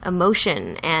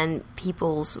emotion and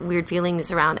people's weird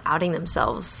feelings around outing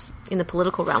themselves in the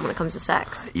political realm when it comes to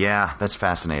sex. Yeah, that's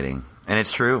fascinating. And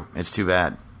it's true. It's too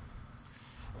bad.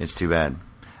 It's too bad.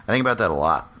 I think about that a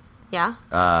lot. Yeah?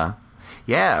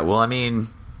 Yeah, well, I mean,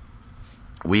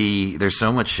 there's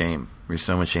so much shame. There's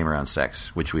so much shame around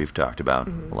sex, which we've talked about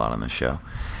a lot on this show.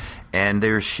 And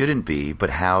there shouldn't be,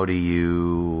 but how do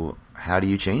you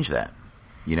change that?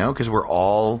 You know, because we're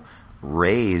all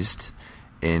raised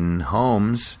in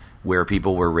homes where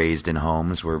people were raised in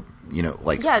homes where, you know,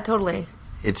 like... Yeah, totally.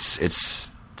 It's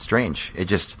strange. It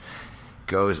just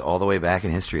goes all the way back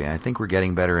in history. And I think we're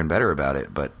getting better and better about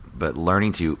it, but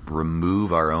learning to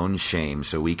remove our own shame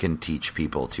so we can teach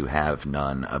people to have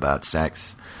none about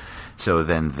sex, so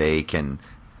then they can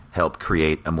help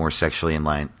create a more sexually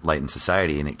enlightened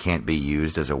society, and it can't be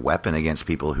used as a weapon against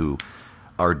people who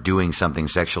are doing something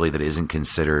sexually that isn't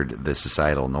considered the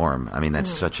societal norm. I mean,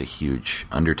 that's such a huge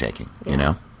undertaking, you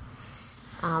know?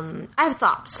 I have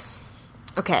thoughts.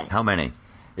 Okay. How many?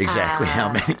 Exactly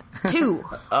how many? 2.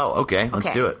 Oh, okay. Let's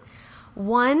Okay. do it.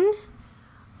 1,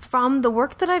 from the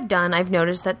work that I've done, I've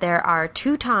noticed that there are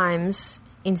 2 times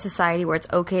in society where it's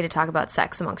okay to talk about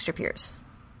sex amongst your peers.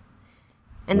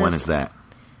 And One those- is that.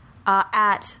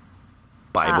 At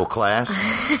Bible class?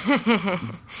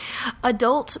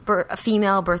 adult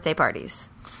female birthday parties.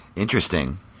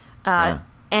 Interesting. Yeah.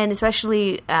 And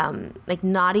especially, like,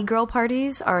 naughty girl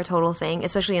parties are a total thing,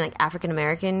 especially in, like,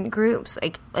 African-American groups.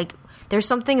 Like there's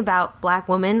something about black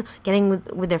women getting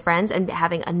with their friends and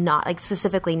having a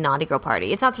specifically naughty girl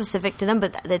party. It's not specific to them,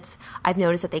 but I've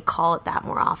noticed that they call it that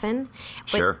more often.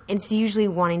 But Sure. it's usually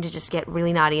wanting to just get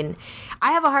really naughty. And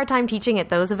I have a hard time teaching at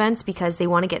those events because they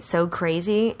want to get so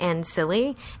crazy and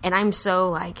silly. And I'm so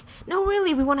like, no,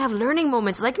 really, we want to have learning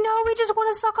moments. Like, no, we just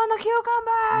want to suck on the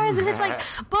cucumbers. And it's like,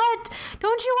 but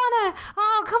don't you want to?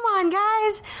 Oh, come on,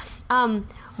 guys.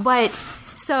 But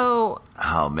so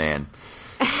Oh, man.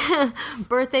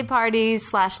 birthday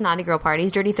parties / naughty girl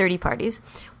parties, dirty 30 parties.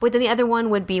 But then the other one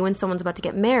would be when someone's about to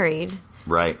get married,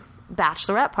 Right.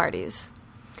 bachelorette parties.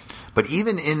 But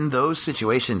even in those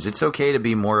situations, it's okay to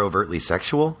be more overtly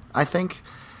sexual, I think.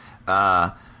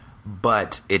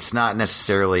 But it's not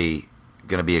necessarily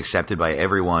going to be accepted by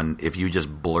everyone if you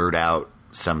just blurt out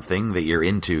something that you're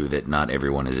into that not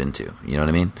everyone is into. You know what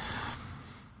I mean?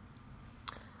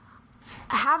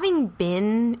 Having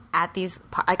been at these,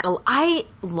 like, I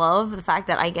love the fact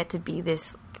that I get to be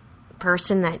this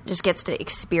person that just gets to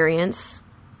experience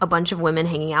a bunch of women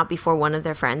hanging out before one of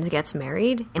their friends gets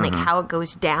married and like how it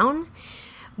goes down.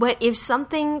 But if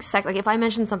something like if I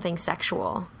mention something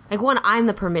sexual, like, one, I'm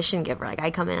the permission giver. Like,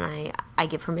 I come in and I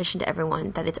give permission to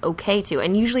everyone that it's okay to.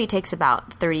 And usually it takes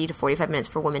about 30 to 45 minutes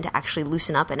for women to actually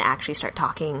loosen up and actually start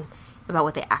talking about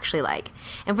what they actually like.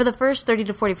 And for the first 30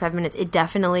 to 45 minutes, it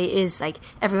definitely is like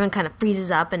everyone kind of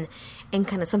freezes up and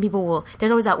kind of some people will,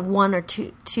 there's always that one or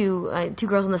two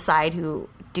girls on the side who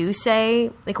do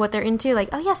say like what they're into, like,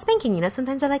 oh yeah, spanking, you know,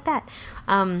 sometimes I like that.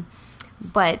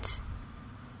 But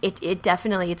it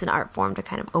definitely, it's an art form to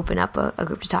kind of open up a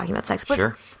group to talking about sex. But,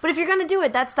 Sure. But if you're going to do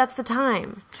it, that's the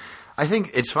time. I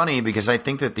think it's funny because I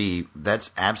think that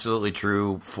that's absolutely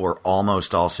true for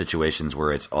almost all situations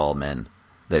where it's all men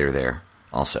that are there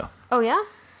also. Oh yeah?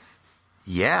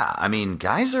 Yeah. I mean,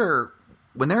 guys are,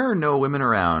 when there are no women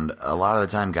around, a lot of the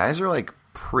time, guys are like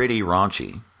pretty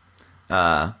raunchy.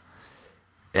 And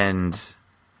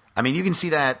I mean, you can see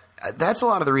that. That's a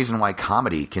lot of the reason why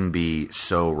comedy can be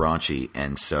so raunchy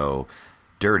and so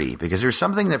dirty, because there's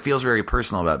something that feels very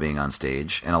personal about being on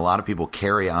stage, and a lot of people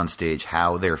carry on stage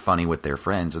how they're funny with their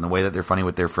friends, and the way that they're funny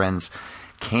with their friends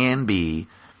can be,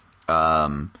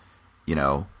 you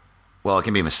know, well, it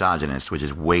can be misogynist, which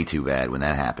is way too bad when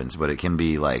that happens, but it can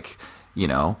be like, you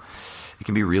know, it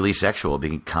can be really sexual,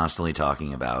 being constantly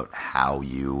talking about how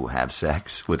you have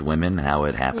sex with women, how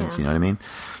it happens, you know what I mean?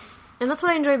 And that's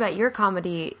what I enjoy about your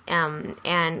comedy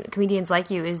and comedians like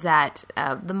you, is that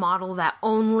the model that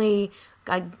only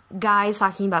guys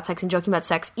talking about sex and joking about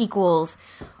sex equals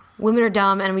women are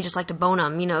dumb and we just like to bone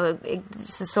them. You know,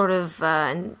 it's a sort of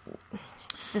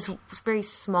this very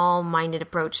small-minded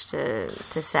approach to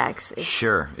sex.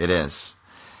 Sure, it is.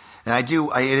 And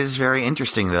it is very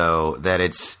interesting, though, that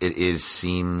it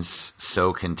seems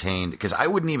so contained, because I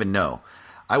wouldn't even know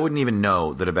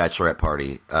that a bachelorette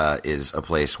party is a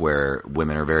place where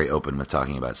women are very open with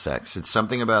talking about sex. It's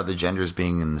something about the genders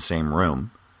being in the same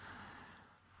room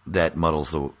that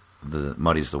muddies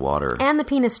the water. And the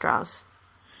penis straws.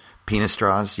 Penis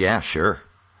straws, yeah, sure.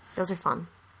 Those are fun.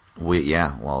 We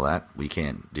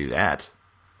can't do that.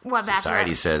 What,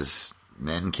 Society bachelorette? says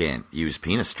men can't use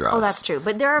penis straws. Oh, that's true.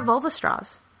 But there are vulva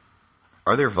straws.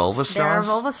 Are there vulva straws? There are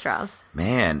vulva straws.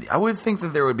 Man, I would think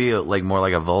that there would be more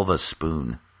like a vulva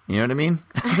spoon. You know what I mean?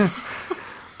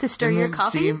 To stir your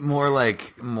coffee? Seem more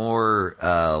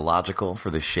logical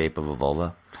for the shape of a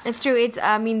vulva. It's true.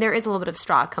 There is a little bit of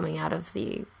straw coming out of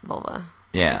the vulva.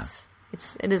 Yeah.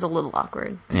 It is a little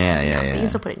awkward. Yeah. But you can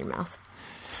still put it in your mouth.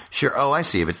 Sure. Oh, I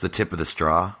see. If it's the tip of the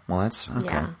straw, well, that's okay.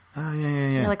 Yeah. Oh,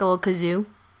 yeah. Like a little kazoo.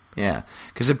 Yeah,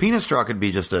 because a penis straw could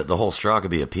be just the whole straw could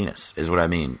be a penis, is what I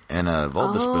mean. And a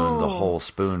vulva spoon, the whole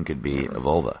spoon could be a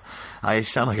vulva. I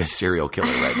sound like a serial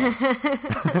killer right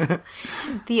now.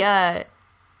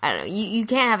 I don't know. You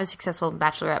can't have a successful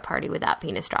bachelorette party without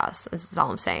penis straws. That's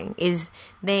all I'm saying.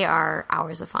 They are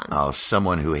hours of fun. Oh,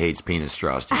 someone who hates penis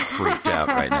straws just freaked out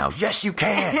right now. Yes, you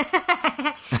can.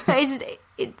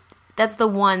 That's the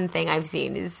one thing I've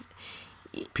seen is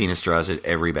penis straws at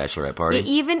every bachelorette party.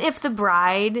 Even if the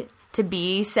bride to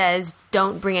be says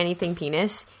don't bring anything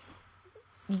penis,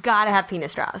 you gotta have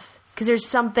penis straws, because there's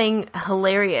something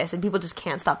hilarious and people just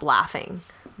can't stop laughing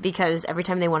because every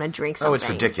time they want to drink something, it's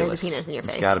ridiculous. There's a penis in your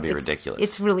face. It's got to be ridiculous.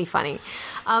 It's really funny.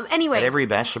 Anyway, at every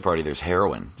bachelor party there's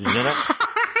heroin. Did you know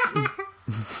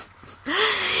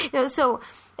that? So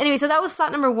that was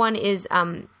thought number one is,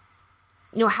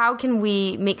 how can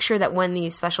we make sure that when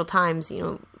these special times,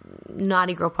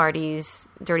 naughty girl parties,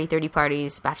 dirty 30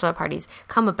 parties, bachelor parties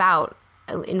come about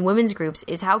in women's groups,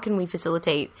 is how can we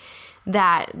facilitate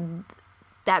that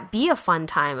be a fun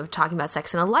time of talking about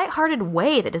sex in a lighthearted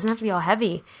way that doesn't have to be all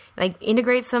heavy. Like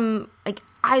integrate some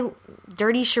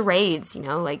dirty charades,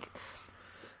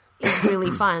 it's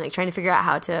really fun. Like trying to figure out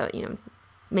how to,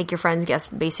 make your friends guess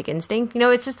Basic Instinct.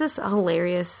 It's just this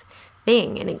hilarious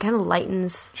thing, and it kind of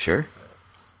lightens. Sure.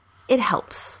 It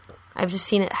helps. I've just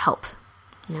seen it help.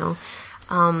 And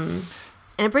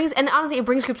honestly, it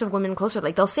brings groups of women closer.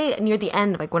 Like they'll say near the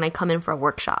end, like when I come in for a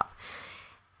workshop,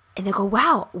 and they go,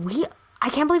 "Wow, I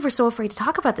can't believe we're so afraid to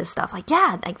talk about this stuff." Like,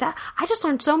 yeah, like that. I just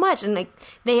learned so much, and like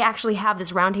they actually have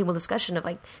this roundtable discussion of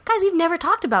like, guys, we've never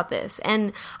talked about this,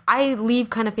 and I leave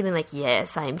kind of feeling like,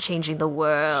 yes, I am changing the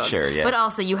world. Sure, yeah. But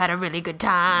also, you had a really good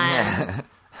time.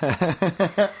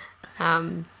 Yeah.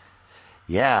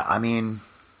 Yeah, I mean,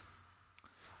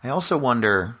 I also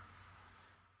wonder.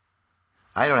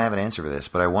 I don't have an answer for this,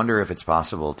 but I wonder if it's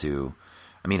possible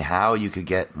how you could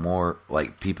get more,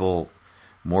 people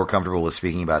more comfortable with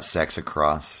speaking about sex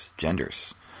across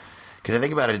genders. Because I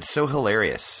think about it, it's so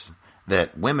hilarious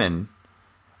that women,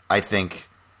 I think,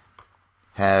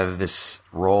 have this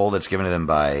role that's given to them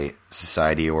by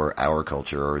society or our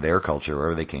culture or their culture,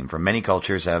 wherever they came from. Many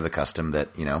cultures have the custom that,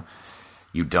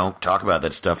 You don't talk about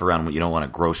that stuff around. You don't want to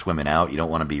gross women out. You don't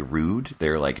want to be rude.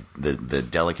 They're like the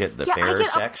delicate, the fairer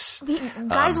sex.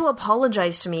 Guys will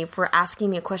apologize to me for asking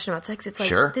me a question about sex. It's like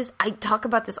Sure. this. I talk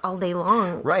about this all day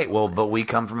long. Right. Well, but we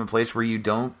come from a place where you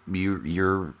don't.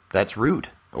 You're that's rude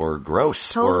or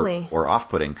gross Totally. or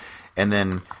off-putting. And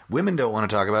then women don't want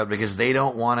to talk about it because they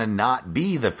don't want to not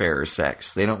be the fairer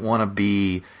sex. They don't want to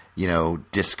be,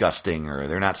 disgusting, or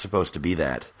they're not supposed to be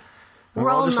that. We're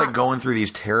all just like going through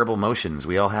these terrible motions.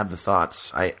 We all have the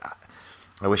thoughts. I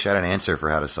wish I had an answer for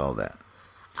how to solve that.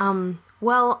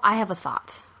 Well, I have a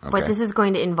thought, but Okay. this is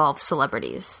going to involve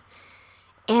celebrities.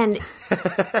 And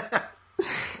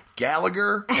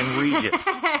Gallagher and Regis.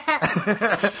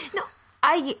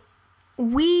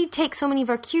 we take so many of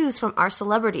our cues from our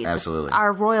celebrities. Absolutely.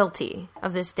 Our royalty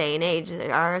of this day and age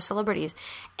are celebrities.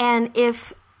 And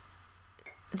if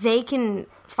they can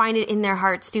find it in their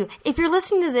hearts to, if you're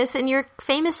listening to this and you're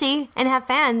famous-y and have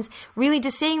fans, really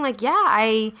just saying like, yeah,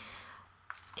 I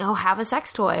have a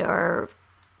sex toy, or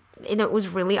it was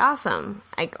really awesome.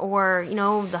 Like, or,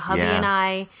 the hubby and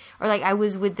I, or like I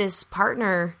was with this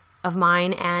partner of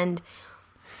mine and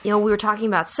we were talking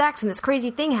about sex and this crazy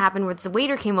thing happened where the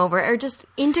waiter came over, or just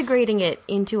integrating it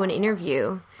into an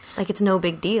interview. Like it's no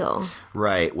big deal.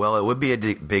 Right. Well, it would be a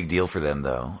big deal for them,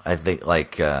 though. I think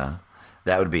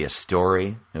that would be a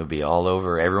story. It would be all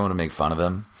over. Everyone would make fun of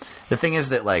them. The thing is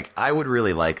that I would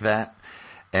really like that.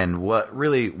 And what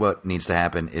needs to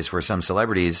happen is for some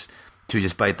celebrities to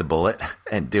just bite the bullet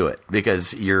and do it,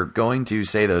 because you're going to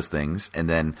say those things, and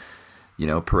then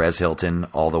Perez Hilton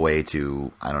all the way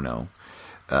to I don't know.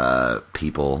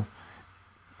 People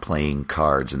playing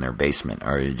cards in their basement.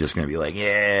 Are you just going to be like,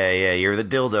 yeah, you're the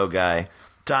dildo guy.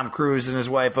 Tom Cruise and his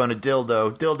wife own a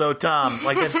dildo Tom.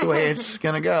 Like, that's the way it's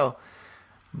going to go.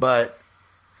 But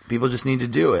people just need to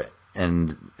do it.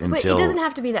 And until... But it doesn't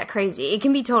have to be that crazy. It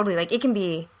can be totally, it can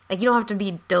be, you don't have to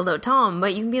be dildo Tom,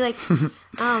 but you can be like,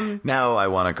 Now I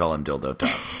want to call him dildo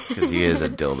Tom, because he is a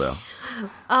dildo.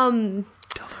 Dildo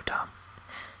Tom.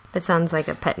 That sounds like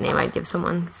a pet name I'd give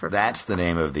someone for. That's the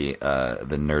name of the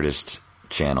Nerdist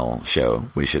channel show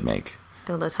we should make.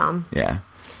 Dildo Tom. Yeah.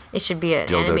 It should be an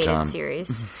Dildo animated Tom.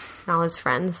 series. And all his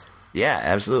friends. Yeah,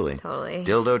 absolutely. Totally.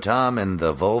 Dildo Tom and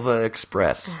the Vulva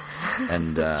Express.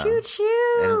 And Choo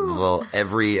choo. and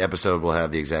every episode will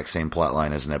have the exact same plot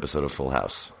line as an episode of Full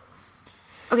House.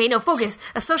 Okay, no, focus.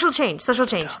 A social change.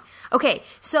 Okay,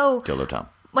 so Dildo Tom.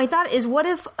 my thought is, what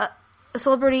if a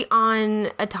celebrity on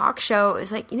a talk show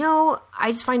is like,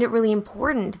 I just find it really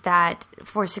important that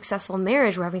for a successful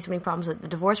marriage, we're having so many problems that the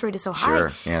divorce rate is so high.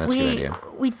 Sure. Yeah, that's a good idea.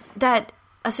 That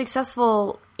a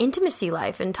successful intimacy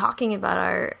life and talking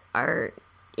about our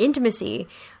intimacy,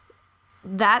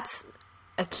 that's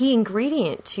a key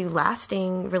ingredient to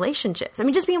lasting relationships. I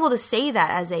mean, just being able to say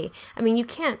that you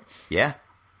can't. Yeah.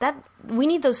 We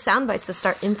need those sound bites to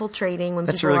start infiltrating when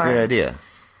That's a people really are. good idea.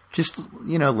 Just,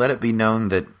 let it be known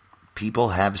that people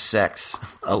have sex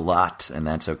a lot, and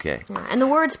that's okay. Yeah. And the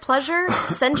words pleasure,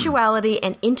 sensuality,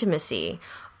 and intimacy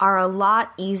are a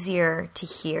lot easier to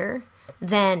hear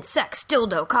than sex,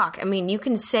 dildo, cock. I mean, you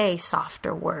can say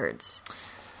softer words.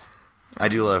 I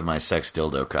do love my sex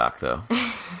dildo cock, though.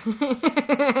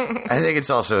 I think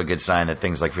it's also a good sign that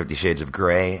things like 50 Shades of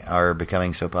Grey are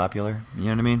becoming so popular. You know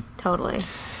what I mean? Totally.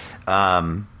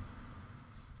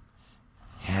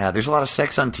 Yeah, there's a lot of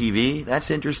sex on TV.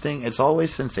 That's interesting. It's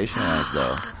always sensationalized,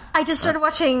 though. I just started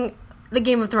watching the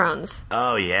Game of Thrones.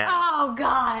 Oh, yeah. Oh,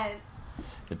 God.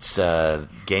 It's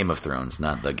Game of Thrones,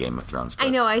 not the Game of Thrones. I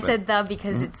know, I said the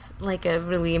because it's like a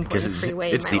really important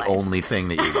freeway it's in my the life. only thing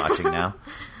that you're watching now.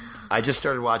 I just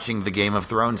started watching the Game of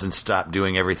Thrones and stopped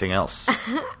doing everything else.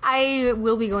 I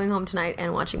will be going home tonight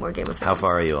and watching more Game of Thrones. How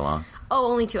far are you along? Oh,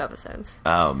 only 2 episodes.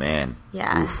 Oh, man.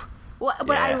 Yeah. Oof. Well,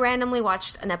 but I Yeah. randomly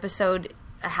watched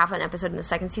half an episode in the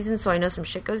second season, so I know some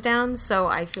shit goes down, so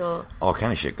I feel... All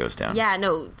kind of shit goes down.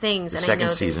 Things. The And second I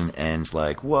know season ends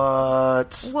like,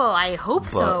 what? Well, I hope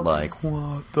But so. like, 'cause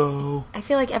what, though? I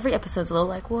feel like every episode's a little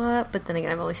like, what? But then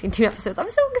again, I've only seen 2 episodes. I'm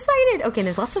so excited. Okay, and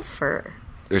there's lots of fur.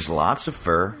 There's lots of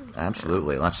fur.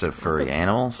 Absolutely. Lots of furry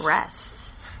animals.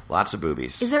 Breasts. Lots of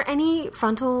boobies. Is there any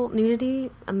frontal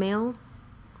nudity? A male?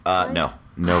 No.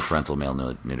 No frontal male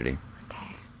nudity.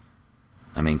 Okay.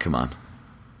 I mean, come on.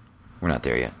 We're not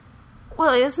there yet.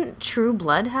 Well, doesn't True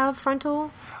Blood have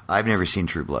frontal? I've never seen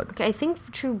True Blood. Okay, I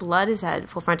think True Blood has had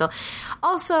full frontal.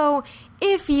 Also,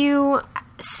 if you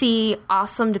see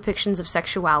awesome depictions of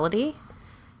sexuality,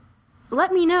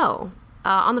 let me know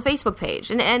on the Facebook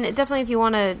page. And definitely if you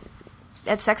want to,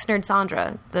 at Sex Nerd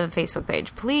Sandra, the Facebook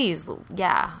page, please,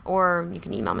 yeah. Or you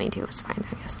can email me too, it's fine,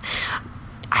 I guess.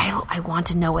 I want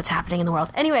to know what's happening in the world.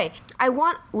 Anyway, I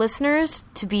want listeners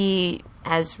to be,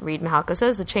 as Reed Mihalko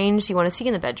says, the change you want to see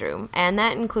in the bedroom. And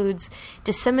that includes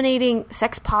disseminating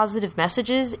sex-positive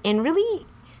messages in really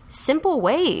simple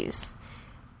ways.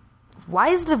 Why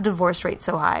is the divorce rate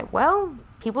so high? Well,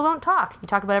 people don't talk. You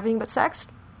talk about everything but sex.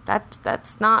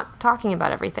 That's not talking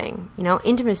about everything.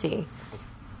 Intimacy.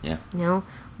 Yeah.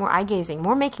 More eye gazing,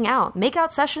 more making out. Make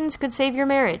out sessions could save your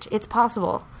marriage. It's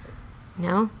possible.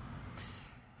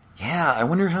 Yeah, I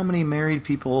wonder how many married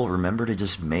people remember to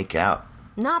just make out.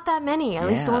 Not that many, at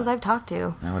least the ones I've talked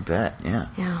to. I would bet, yeah.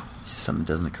 Yeah. It's just something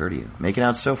that doesn't occur to you. Making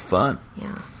out's so fun.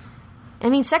 Yeah. I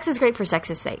mean, sex is great for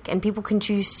sex's sake, and people can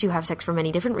choose to have sex for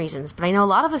many different reasons, but I know a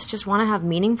lot of us just want to have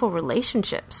meaningful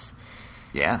relationships.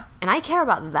 Yeah. And I care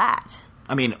about that.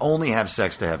 I mean, only have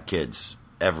sex to have kids.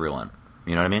 Everyone.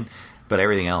 You know what I mean? But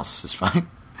everything else is fine.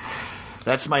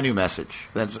 That's my new message.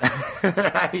 That's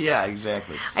yeah,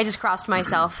 exactly. I just crossed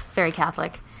myself. Very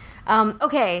Catholic.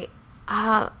 Okay.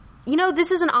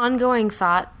 This is an ongoing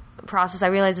thought process. I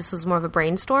realize this was more of a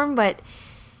brainstorm, but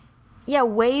yeah,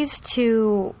 ways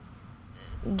to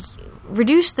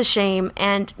reduce the shame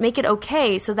and make it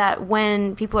okay so that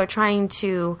when people are trying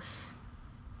to,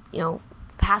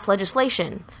 pass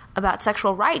legislation about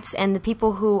sexual rights and the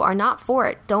people who are not for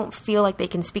it don't feel like they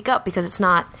can speak up because it's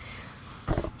not...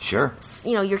 Sure.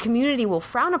 Your community will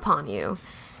frown upon you.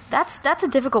 That's a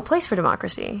difficult place for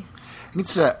democracy.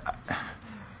 It's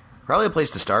probably a place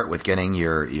to start with getting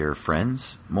your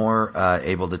friends more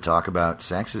able to talk about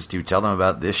sex is to tell them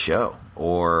about this show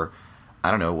or,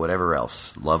 I don't know, whatever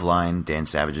else. Loveline, Dan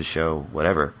Savage's show,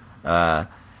 whatever.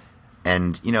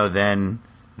 And, then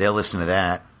they'll listen to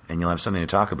that and you'll have something to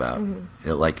talk about.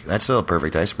 Mm-hmm. That's a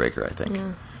perfect icebreaker, I think.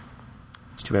 Yeah.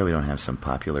 It's too bad we don't have some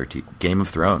popular Game of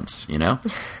Thrones, and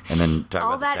then talk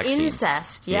all about that the sex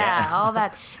incest, scenes. Yeah, all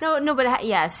that. No, but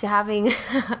yes, having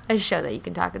a show that you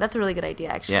can talk. That's a really good idea,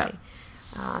 actually.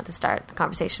 Yeah. To start the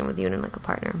conversation with you and like a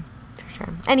partner, for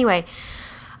sure. Anyway,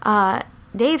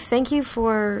 Dave, thank you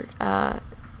for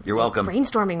you're welcome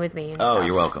brainstorming with me. And stuff.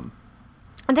 You're welcome.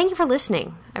 And thank you for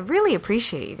listening. I really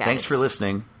appreciate you guys. Thanks for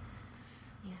listening.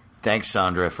 Yeah. Thanks,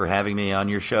 Sandra, for having me on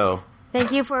your show.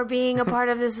 Thank you for being a part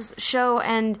of this show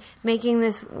and making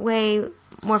this way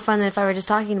more fun than if I were just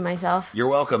talking to myself. You're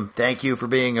welcome. Thank you for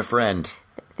being a friend.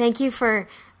 Thank you for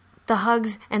the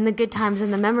hugs and the good times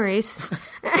and the memories.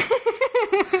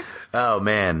 Oh,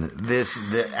 man.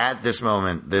 At this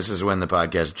moment, this is when the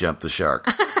podcast jumped the shark.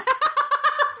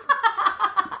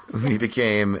 We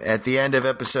became, at the end of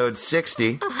episode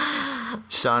 60,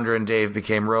 Sandra and Dave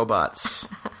became robots.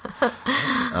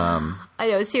 I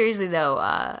know, seriously, though,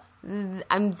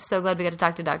 I'm so glad we got to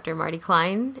talk to Dr. Marty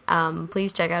Klein.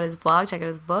 Please check out his blog, check out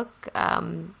his book.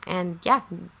 And yeah,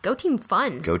 go Team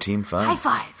Fun. Go Team Fun. High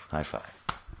five. High five.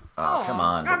 Oh, come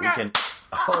on. But we can...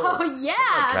 Oh, yeah.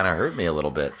 That kind of hurt me a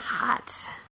little bit. Hot.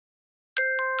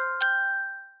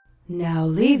 Now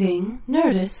leaving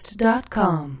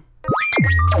Nerdist.com.